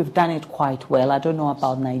think we've done it quite well. I don't know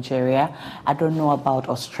about Nigeria. I don't know about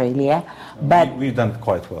Australia. But we've done it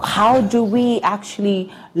quite well. How do we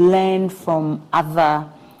actually learn from other,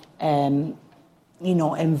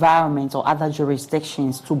 environments or other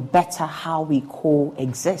jurisdictions to better how we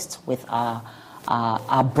coexist with our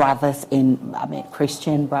brothers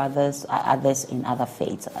Christian brothers, others in other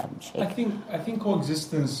faiths? I think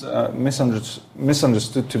coexistence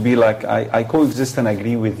misunderstood to be like I coexist and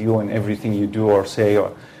agree with you in everything you do or say.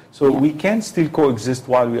 We can still coexist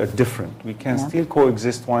while we are different. We can still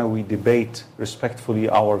coexist while we debate respectfully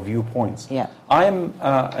our viewpoints. I am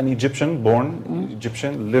an Egyptian, born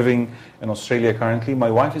Egyptian, living in Australia currently.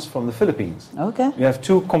 My wife is from the Philippines. We have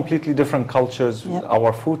 2 completely different cultures.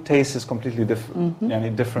 Our food taste is completely different.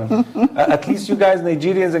 At least you guys,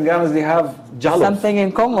 Nigerians and Ghanaians, they have jollof. Something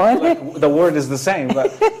in common. The word is the same,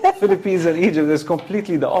 but Philippines and Egypt is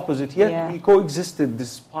completely the opposite. Yet we coexisted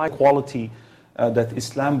despite quality that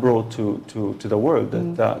Islam brought to the world.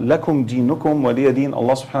 That lakum dinukum waliya din,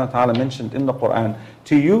 Allah subhanahu wa ta'ala mentioned in the Quran.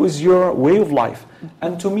 To you is your way of life,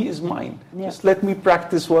 and to me is mine. Just let me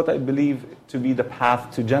practice what I believe to be the path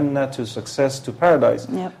to Jannah, to success, to paradise.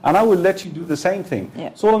 And I will let you do the same thing.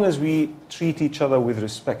 So long as we treat each other with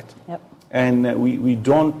respect. And we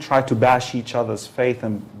don't try to bash each other's faith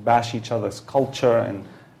and bash each other's culture.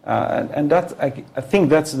 And that, I think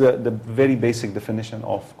that's the very basic definition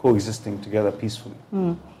of coexisting together peacefully.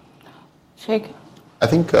 Sheikh? I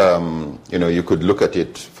think, you could look at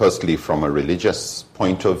it firstly from a religious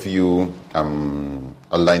point of view.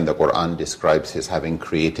 Allah in the Quran describes His having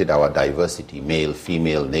created our diversity, male,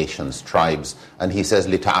 female, nations, tribes, and He says,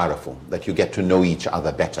 لِتَعَارَفُوا, that you get to know each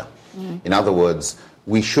other better. In other words,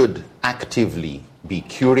 we should actively be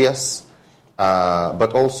curious,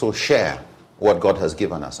 but also share what God has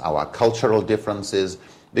given us, our cultural differences,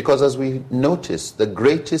 because as we notice, the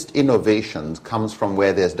greatest innovations comes from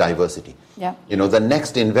where there's diversity. Yeah. The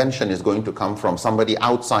next invention is going to come from somebody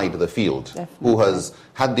outside the field. Definitely. Who has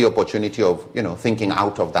had the opportunity of, thinking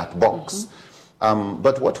out of that box.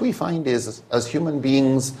 But what we find is, as human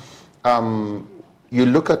beings, you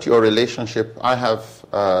look at your relationship. I have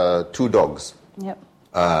 2 dogs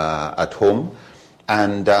at home,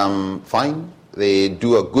 and fine. They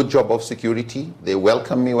do a good job of security. They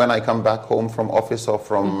welcome me when I come back home from office or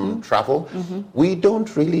from travel. We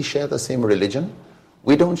don't really share the same religion.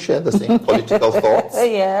 We don't share the same political thoughts.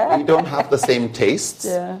 We don't have the same tastes.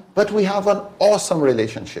 But we have an awesome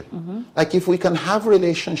relationship. Like if we can have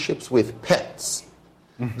relationships with pets,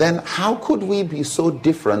 then how could we be so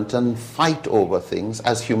different and fight over things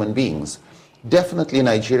as human beings? Definitely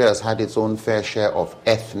Nigeria has had its own fair share of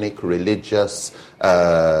ethnic, religious,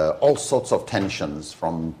 all sorts of tensions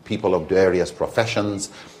from people of various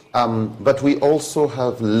professions. But we also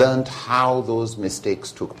have learned how those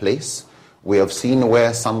mistakes took place. We have seen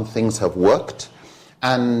where some things have worked,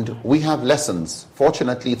 and we have lessons.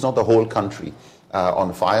 Fortunately, it's not the whole country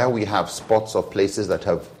on fire. We have spots of places that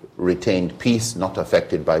have retained peace, not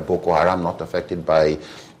affected by Boko Haram, not affected by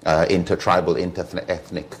intertribal,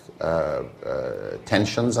 interethnic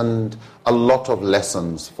tensions, and a lot of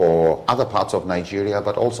lessons for other parts of Nigeria,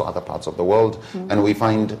 but also other parts of the world. And we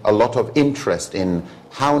find a lot of interest in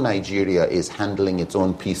how Nigeria is handling its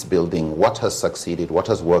own peace building, what has succeeded, what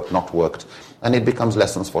has worked, not worked, and it becomes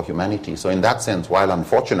lessons for humanity. So in that sense, while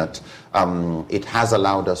unfortunate, it has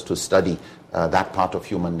allowed us to study that part of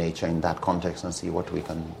human nature in that context and see what we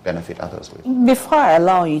can benefit others with. Before I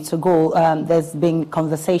allow you to go, there's been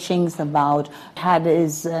conversations about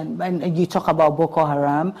and you talk about Boko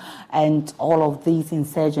Haram and all of these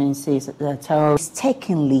insurgencies, terrorists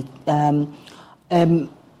mistakenly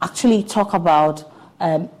actually talk about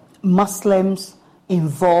Muslims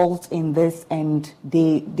involved in this, and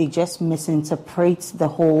they just misinterpret the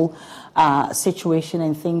whole situation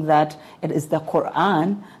and think that it is the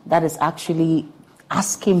Quran that is actually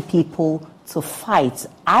asking people to fight.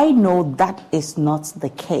 I know that is not the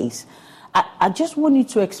case. I just want you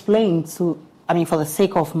to explain for the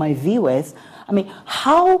sake of my viewers,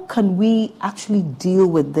 how can we actually deal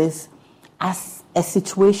with this as a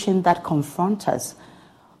situation that confronts us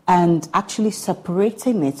and actually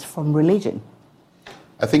separating it from religion?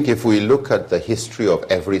 I think if we look at the history of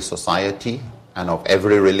every society and of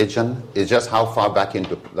every religion, it's just how far back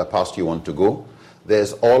into the past you want to go.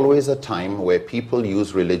 There's always a time where people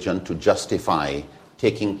use religion to justify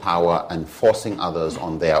taking power and forcing others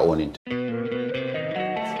on their own.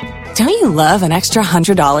 Don't you love an extra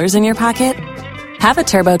 $100 in your pocket? Have a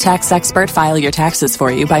TurboTax expert file your taxes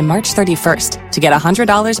for you by March 31st to get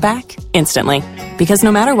 $100 back instantly. Because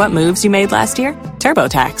no matter what moves you made last year,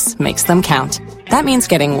 TurboTax makes them count. That means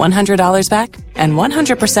getting $100 back and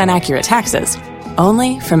 100% accurate taxes,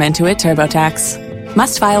 only from Intuit TurboTax.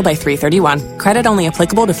 Must file by 3/31. Credit only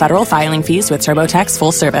applicable to federal filing fees with TurboTax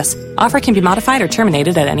full service. Offer can be modified or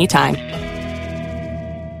terminated at any time.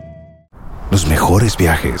 Los mejores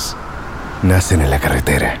viajes nacen en la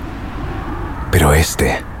carretera, pero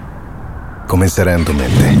comenzará en tu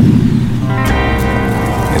mente.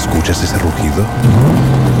 ¿Escuchas ese rugido?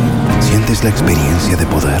 ¿Sientes la experiencia de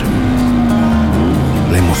poder?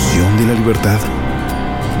 ¿La emoción de la libertad?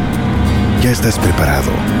 Ya estás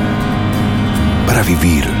preparado para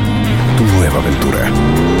vivir tu nueva aventura.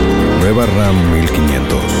 Nueva Ram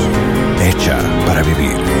 1500. Hecha para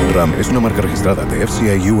vivir. Ram es una marca registrada de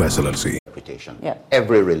FCI US LLC.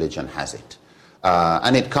 Every religion has it.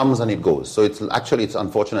 And it comes and it goes. So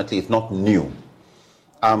unfortunately, it's not new.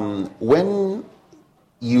 When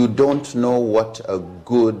you don't know what a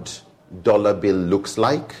good dollar bill looks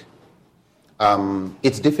like,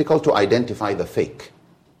 it's difficult to identify the fake.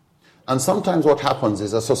 And sometimes what happens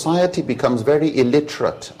is a society becomes very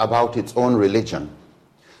illiterate about its own religion.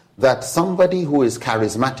 That somebody who is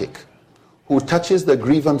charismatic, who touches the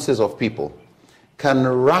grievances of people, can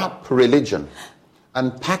wrap religion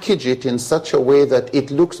and package it in such a way that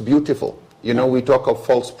it looks beautiful. We talk of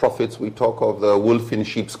false prophets, we talk of the wolf in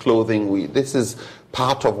sheep's clothing. This is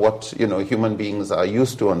part of what human beings are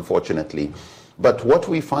used to, unfortunately. But what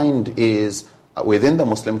we find is within the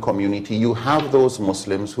Muslim community, you have those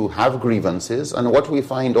Muslims who have grievances. And what we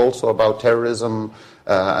find also about terrorism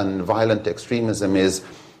and violent extremism is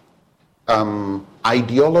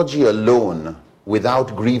ideology alone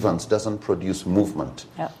without grievance doesn't produce movement.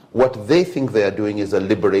 Yep. What they think they are doing is a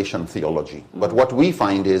liberation theology. But what we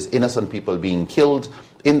find is innocent people being killed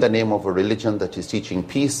in the name of a religion that is teaching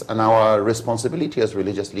peace. And our responsibility as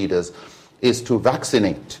religious leaders is to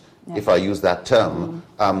vaccinate, if I use that term,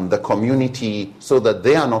 the community so that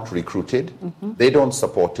they are not recruited, they don't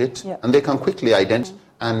support it, and they can quickly identify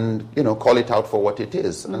and call it out for what it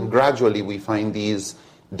is. And gradually we find these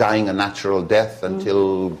dying a natural death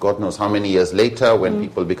until God knows how many years later, when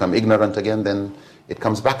people become ignorant again, then it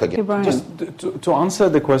comes back again. Just to answer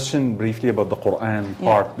the question briefly about the Quran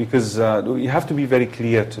part, because you have to be very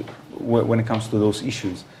clear when it comes to those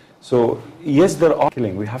issues. So yes, there are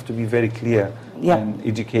killing. We have to be very clear and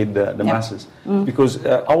educate the masses, because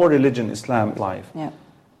our religion, Islam, life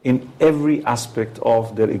in every aspect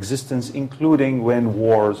of their existence, including when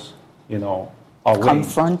wars, are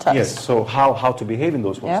confront us. Yes. So how to behave in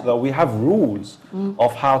those wars? So we have rules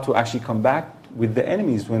of how to actually come back with the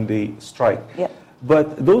enemies when they strike.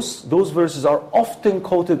 But those verses are often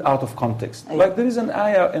quoted out of context. Like there is an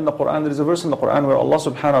ayah in the Quran, there is a verse in the Quran where Allah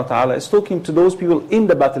subhanahu wa ta'ala is talking to those people in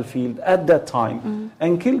the battlefield at that time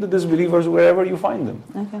and kill the disbelievers wherever you find them.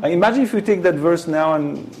 Imagine if you take that verse now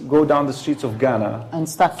and go down the streets of Ghana and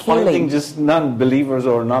start killing finding just non-believers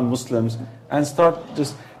or non-Muslims and start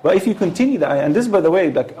just... But if you continue the ayah, and this, by the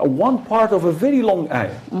way, like one part of a very long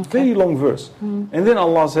ayah, very long verse. And then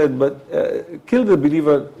Allah said, but kill the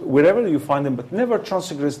believer wherever you find them, but never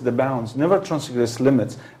transgress the bounds, never transgress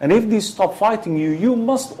limits. And if they stop fighting you, you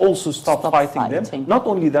must also stop fighting them. Not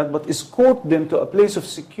only that, but escort them to a place of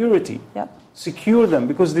security. Secure them,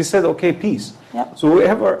 because they said, okay, peace. So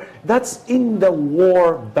whoever, that's in the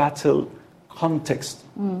war battle context.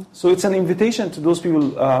 So it's an invitation to those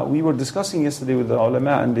people. We were discussing yesterday with the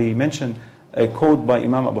ulama, and they mentioned a quote by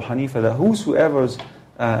Imam Abu Hanifa that whosoever's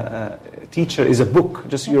teacher is a book,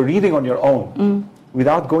 just you're reading on your own,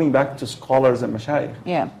 without going back to scholars and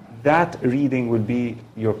mashayikh. That reading would be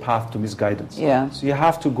your path to misguidance. So you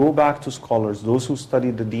have to go back to scholars, those who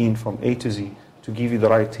study the deen from A to Z, to give you the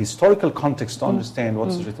right historical context to understand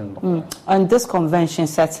what's written in the Quran. And this convention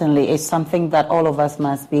certainly is something that all of us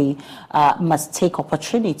must take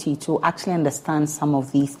opportunity to actually understand some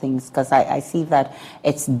of these things, because I see that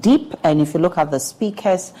it's deep, and if you look at the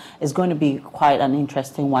speakers, it's going to be quite an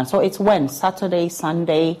interesting one. So it's when? Saturday,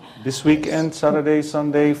 Sunday? This weekend, Saturday,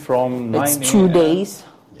 Sunday, from 9 a.m. It's 2 days.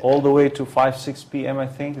 All the way to 6 p.m. I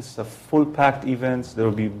think. It's a full-packed event. There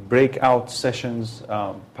will be breakout sessions,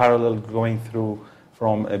 parallel going through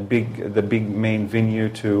from the big main venue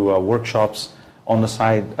to workshops on the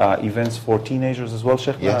side, events for teenagers as well,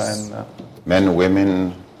 Sheikh. Yes. And, men,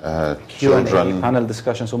 women, children. Panel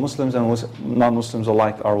discussion. So Muslims and non-Muslims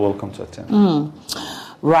alike are welcome to attend.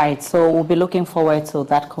 Right, so we'll be looking forward to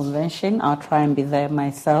that convention. I'll try and be there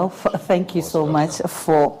myself. Thank you so much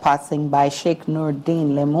for passing by. Sheikh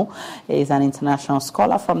Nuruddin Lemu is an international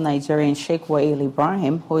scholar from Nigeria, and Sheikh Wael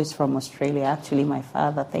Ibrahim, who is from Australia, actually my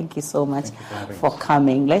father. Thank you so much for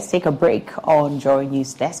coming. Let's take a break on Joy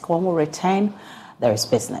News Desk. When we return, there is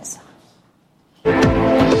business.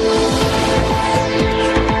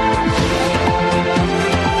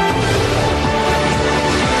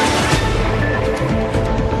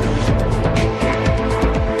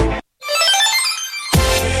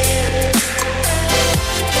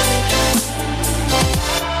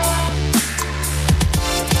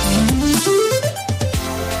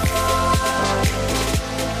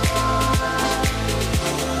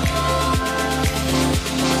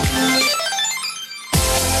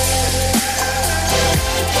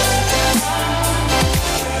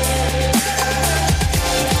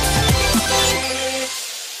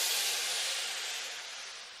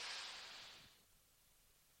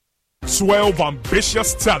 Twelve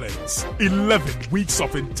ambitious talents, 11 weeks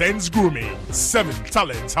of intense grooming, 7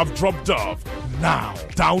 talents have dropped off. Now,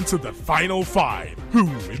 down to the final 5. Who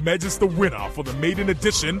emerges the winner for the maiden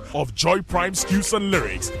edition of Joy Prime Skews and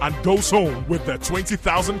Lyrics and goes home with their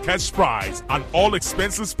 20,000 cash prize, an all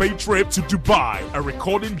expenses paid trip to Dubai, a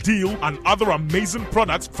recording deal, and other amazing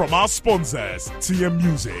products from our sponsors: TM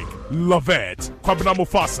Music, Lovette, Kwabena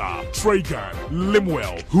Mufasa, Traegan,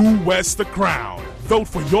 Limwell. Who wears the crown? Vote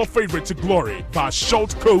for your favorite to glory via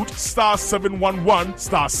short code *711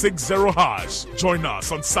 *60#. Join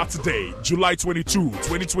us on Saturday, July 22,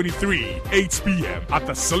 2023, 8 p.m. at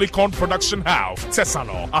the Silicon Production House,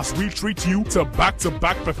 Tesano, as we treat you to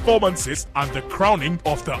back-to-back performances and the crowning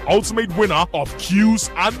of the ultimate winner of Cues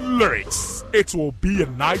and Lyrics. It will be a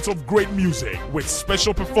night of great music with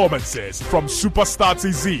special performances from Superstar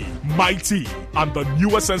TZ, Mighty, and the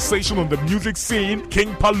newest sensation on the music scene,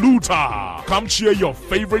 King Paluta. Come cheer your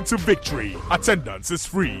favorite to victory. Attendance is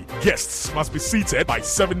free. Guests must be seated by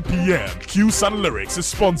 7 p.m. Cues and Lyrics is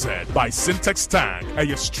sponsored by Syntax Tank,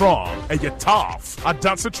 Aya Strong, Aya Tough,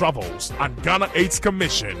 Adansa Travels, and Ghana AIDS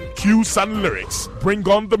Commission. Cues and Lyrics, bring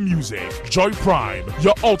on the music. Joy Prime,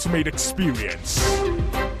 your ultimate experience.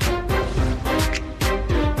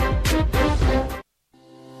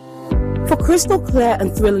 For crystal clear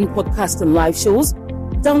and thrilling podcasts and live shows,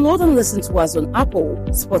 download and listen to us on Apple,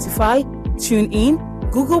 Spotify, TuneIn,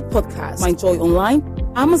 Google Podcasts, MyJoy Online,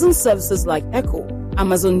 Amazon services like Echo,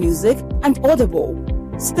 Amazon Music, and Audible,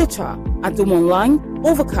 Stitcher, Adom Online,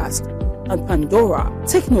 Overcast, and Pandora.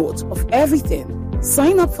 Take note of everything.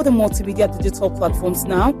 Sign up for the multimedia digital platforms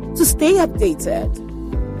now to stay updated.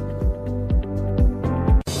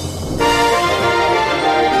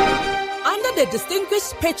 The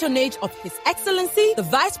distinguished patronage of His Excellency, the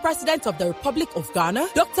Vice President of the Republic of Ghana,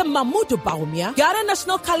 Dr. Mahmoud Bawumia, Ghana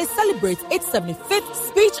National College celebrates its 75th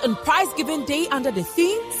Speech and Prize-Giving Day under the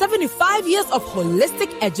theme, 75 Years of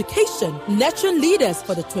Holistic Education, Nurturing Leaders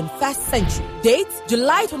for the 21st Century. Date,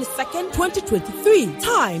 July 22nd, 2023.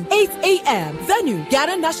 Time, 8 a.m. Venue,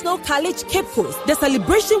 Ghana National College, Cape Coast. The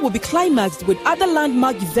celebration will be climaxed with other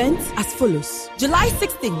landmark events as follows. July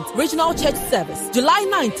 16th, Regional Church Service. July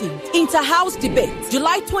 19th, Inter-House Debate.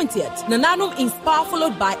 July 20th, Nananum Inspire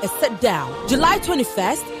followed by a sit-down. July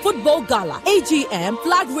 21st, Football Gala, AGM,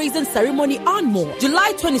 Flag-Raising Ceremony and more.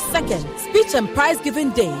 July 22nd, Speech and Prize-Giving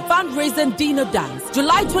Day, Fundraising Dinner Dance.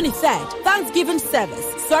 July 23rd, Thanksgiving Service,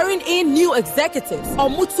 swearing in new executives,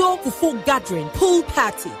 Omuto Fufu Gathering, Pool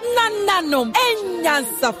Party. Nananum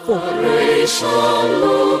Enyansafo.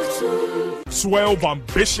 12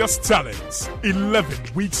 ambitious talents,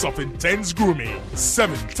 11 weeks of intense grooming,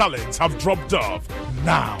 7 talents have dropped off.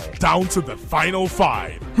 Now, down to the final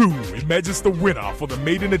 5. Who emerges the winner for the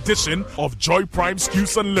maiden edition of Joy Prime's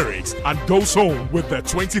Cues and Lyrics and goes home with the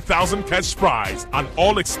 20,000 cash prize, an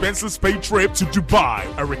all expenses paid trip to Dubai,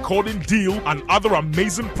 a recording deal, and other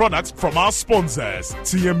amazing products from our sponsors: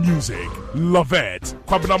 TM Music, Lovette,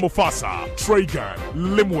 Kwabena Mufasa, Traeger,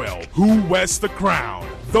 Limwell. Who wears the crown?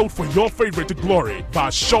 Vote for your favorite to glory via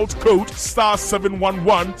short code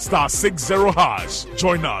 *711 *60#.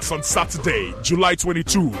 Join us on Saturday, July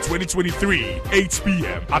 22, 2023, 8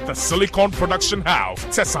 p.m. at the Silicon Production House,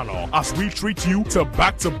 Tesano, as we treat you to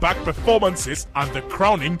back-to-back performances and the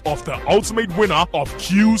crowning of the ultimate winner of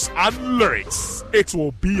Cues and Lyrics. It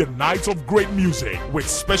will be a night of great music with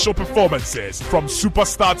special performances from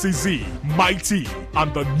Superstar TZ, Mighty,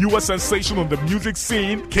 and the newest sensation on the music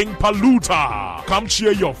scene, King Paluta. Come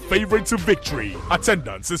cheer your favorite to victory.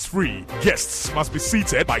 Attendance is free. Guests must be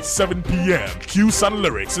seated by 7 p.m. Cues and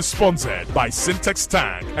Lyrics is sponsored by Syntax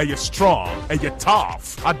Tank, Aya Strong, Aya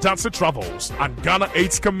Tough, Adansa Travels, and Ghana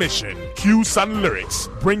AIDS Commission. Cues and Lyrics,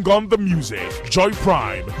 bring on the music. Joy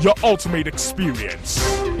Prime, your ultimate experience.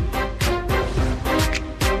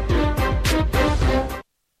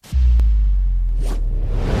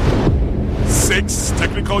 Six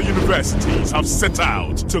technical universities have set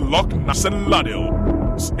out to lock Nasan Ladil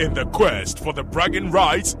in the quest for the bragging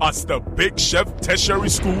rights as the Big Chef Tertiary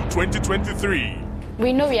School 2023.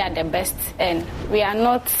 We know we are the best and we are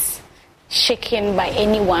not shaken by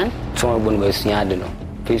anyone.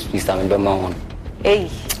 Hey.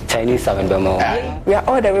 Chinese we are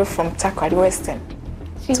all the way from Takoradi Western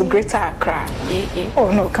to Greater Accra.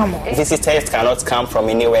 Oh no, come on. Visitors cannot come from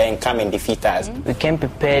anywhere and come and defeat us. We can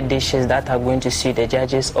prepare dishes that are going to suit the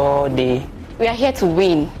judges all day. We are here to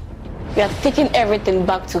win. We are taking everything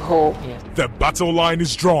back to home. The battle line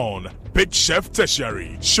is drawn. Big Chef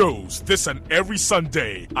Tertiary shows this and every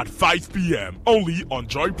Sunday at 5 p.m. only on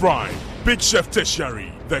Joy Prime. Big Chef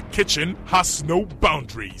Tertiary, the kitchen has no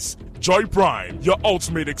boundaries. Joy Prime, your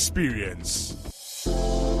ultimate experience.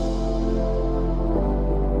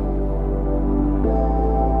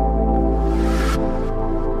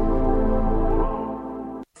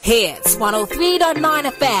 Hits 103.9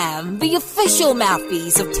 FM, the official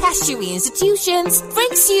mouthpiece of tertiary institutions,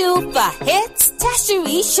 brings you the Hits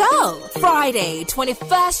Tertiary Show. Friday,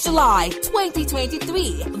 21st July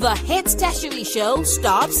 2023. The Hits Tertiary Show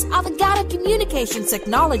stops at the Ghana Communications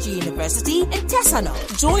Technology University in Tesano.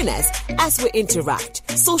 Join us as we interact,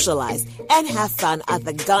 socialize, and have fun at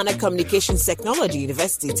the Ghana Communications Technology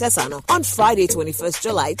University Tesano on Friday, 21st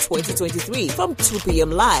July 2023 from 2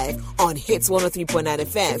 p.m. live on Hits 103.9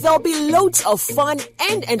 FM. There'll be loads of fun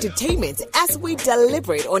and entertainment as we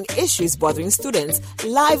deliberate on issues bothering students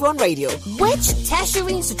live on radio. Which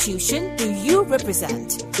tertiary institution do you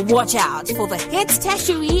represent? Watch out for the Hits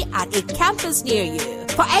Tertiary at a campus near you.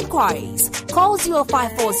 For enquiries, call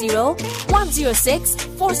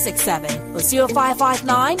 0540-106-467 or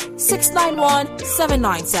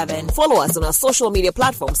 0559-691-797. Follow us on our social media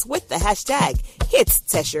platforms with the hashtag Hits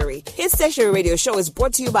Tertiary. Hits Tertiary Radio Show is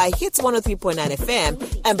brought to you by Hits 103.9 FM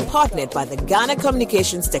and partnered by the Ghana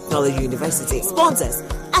Communications Technology University. Sponsors,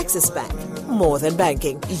 Access Bank. More than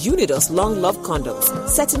banking. Unidos Long Love Condoms.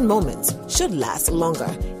 Certain moments should last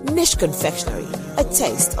longer. Niche Confectionery. A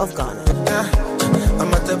taste of Ghana.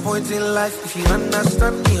 I'm at the point in life, if you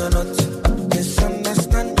understand me or not,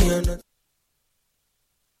 misunderstand me or not.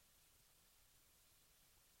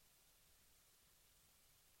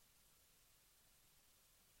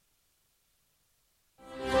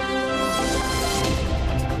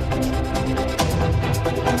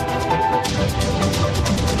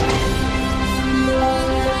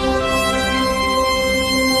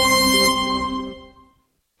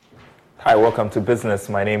 Hi, welcome to Business.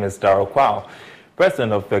 My name is Darryl Kwao.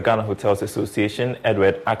 President of the Ghana Hotels Association,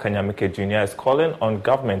 Edward Akanyamike Jr., is calling on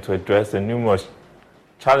government to address the numerous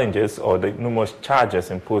challenges or the numerous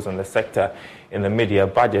charges imposed on the sector in the mid-year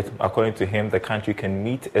budget. According to him, the country can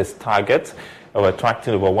meet its target of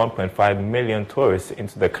attracting over 1.5 million tourists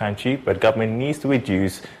into the country, but government needs to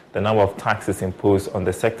reduce the number of taxes imposed on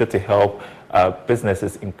the sector to help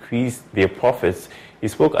businesses increase their profits. He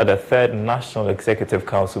spoke at the third National Executive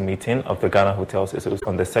Council meeting of the Ghana Hotels Association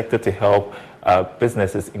on the sector to help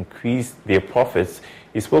businesses increase their profits.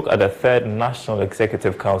 He spoke at the third National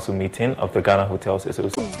Executive Council meeting of the Ghana Hotels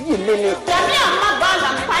Association.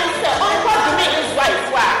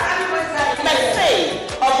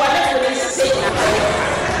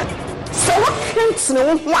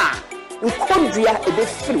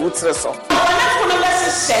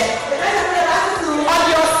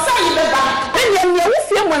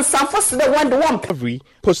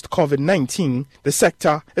 Post-COVID-19, the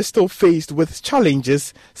sector is still faced with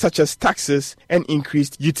challenges such as taxes and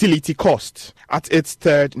increased utility costs. At its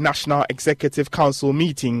third National Executive Council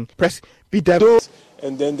meeting, Press BW.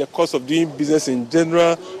 And then the cost of doing business in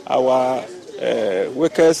general, our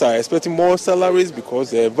workers are expecting more salaries because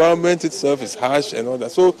the environment itself is harsh and all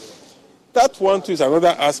that. So that one too is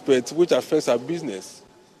another aspect which affects our business.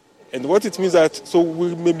 And what it means that, so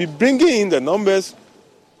we may be bringing in the numbers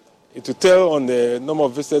to tell on the number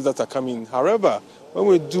of visitors that are coming. However, when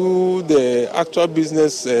we do the actual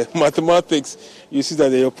business mathematics, you see that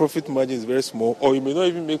your profit margin is very small, or you may not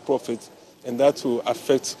even make profit, and that will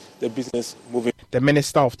affect the business moving. The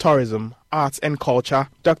Minister of Tourism, Arts and Culture,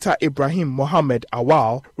 Dr. Ibrahim Mohammed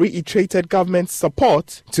Awal, reiterated government's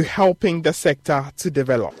support to helping the sector to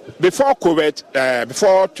develop. Before COVID,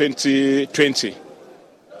 before 2020,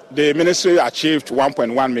 the ministry achieved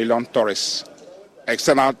 1.1 million tourists,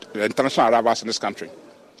 external international arrivals in this country.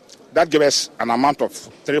 That gave us an amount of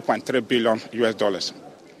 $3.3 billion.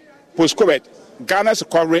 Post-COVID, Ghana's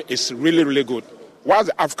recovery is really, really good. While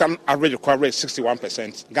the African average recovery is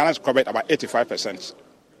 61%, Ghana's recovered about 85%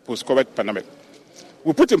 post-COVID pandemic.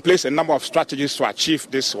 We put in place a number of strategies to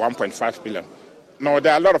achieve this 1.5 billion. Now,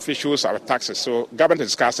 there are a lot of issues with taxes, so government is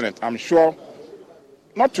discussing it. I'm sure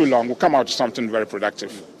not too long we'll come out with something very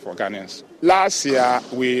productive for Ghanaians. Last year,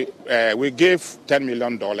 we gave $10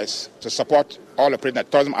 million to support all operating the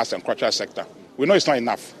tourism, arts and cultural sector. We know it's not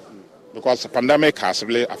enough because the pandemic has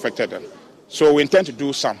really affected them. So we intend to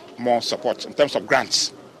do some more support in terms of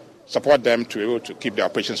grants, support them to be able to keep their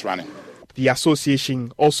operations running. The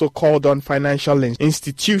association also called on financial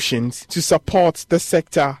institutions to support the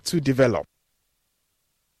sector to develop.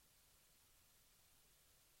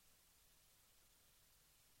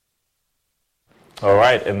 All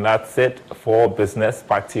right, and that's it for business.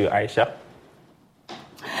 Back to you, Aisha.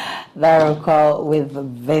 Very cool with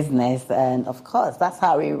business, and of course, that's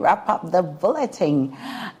how we wrap up the bulletin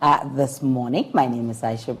this morning. My name is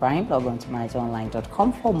Aisha Ibrahim. Log on to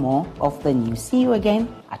myjoyonline.com for more of the news. See you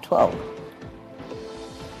again at 12.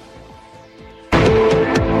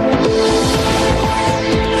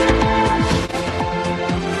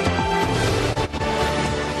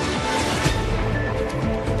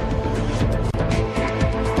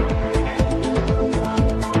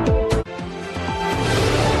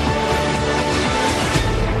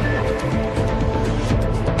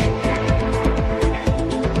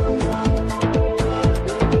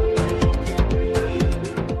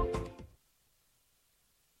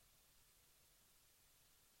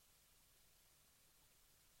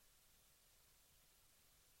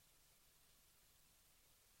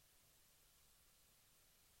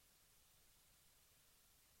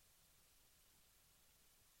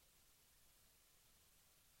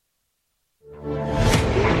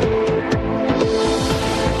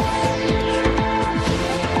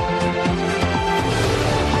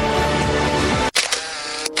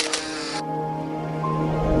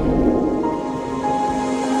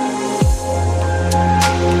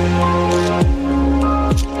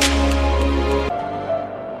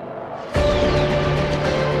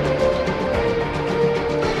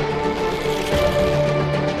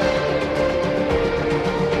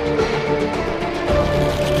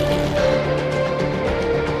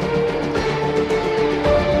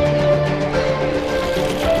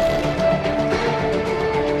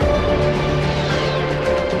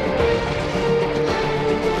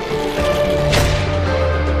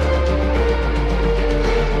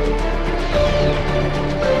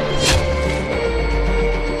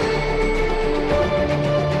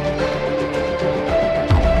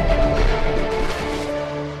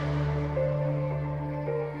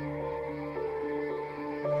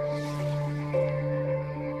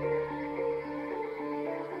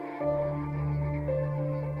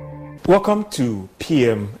 Welcome to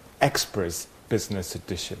PM Express Business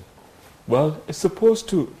Edition. Well, it's supposed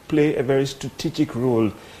to play a very strategic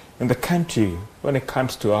role in the country when it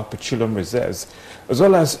comes to our petroleum reserves, as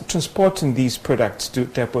well as transporting these products to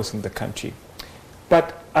depots in the country.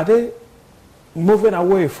 But are they moving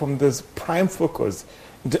away from this prime focus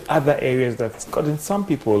into other areas that's gotten some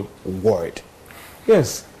people worried?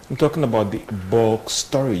 Yes, I'm talking about the bulk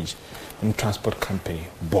storage and transport company,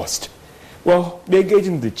 BOST. Well, they're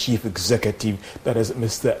engaging the chief executive, that is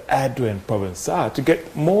Mr. Edwin Provençal, to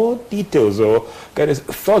get more details or get his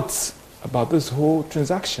thoughts about this whole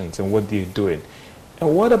transactions and what they're doing.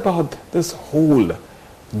 And what about this whole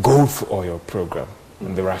gold for oil program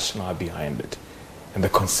and the rationale behind it? And the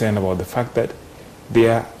concern about the fact that they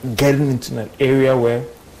are getting into an area where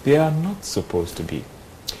they are not supposed to be.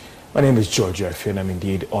 My name is George Affe, and I'm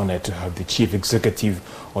indeed honored to have the Chief Executive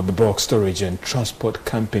of the Bulk Storage and Transport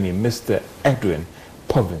Company, Mr. Edwin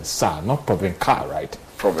Provençal. Not Provençal, right?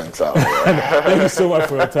 Provençal. Thank you so much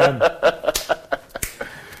for your time.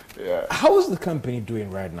 Yeah. How is the company doing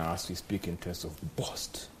right now as we speak in terms of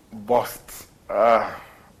BOST? BOST.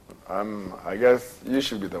 I guess you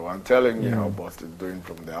should be the one telling me how BOST is doing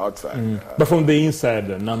from the outside. But from the inside,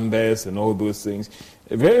 the numbers and all those things,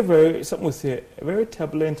 some would say, a very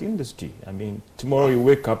turbulent industry. I mean, tomorrow you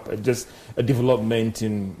wake up, just a development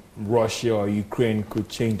in Russia or Ukraine could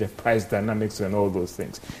change the price dynamics and all those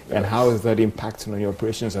things. Yes. And how is that impacting on your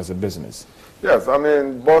operations as a business? Yes, I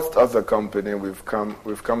mean, BOST as a company, we've come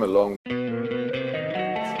along.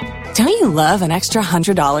 Don't you love an extra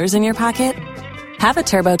 $100 in your pocket? Have a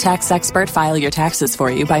TurboTax expert file your taxes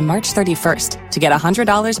for you by March 31st to get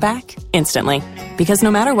 $100 back instantly. Because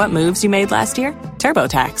no matter what moves you made last year,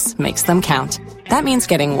 TurboTax makes them count. That means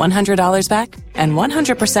getting $100 back and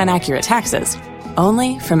 100% accurate taxes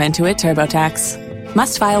only from Intuit TurboTax.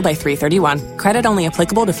 Must file by 3/31. Credit only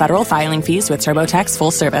applicable to federal filing fees with TurboTax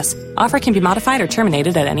full service. Offer can be modified or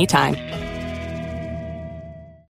terminated at any time.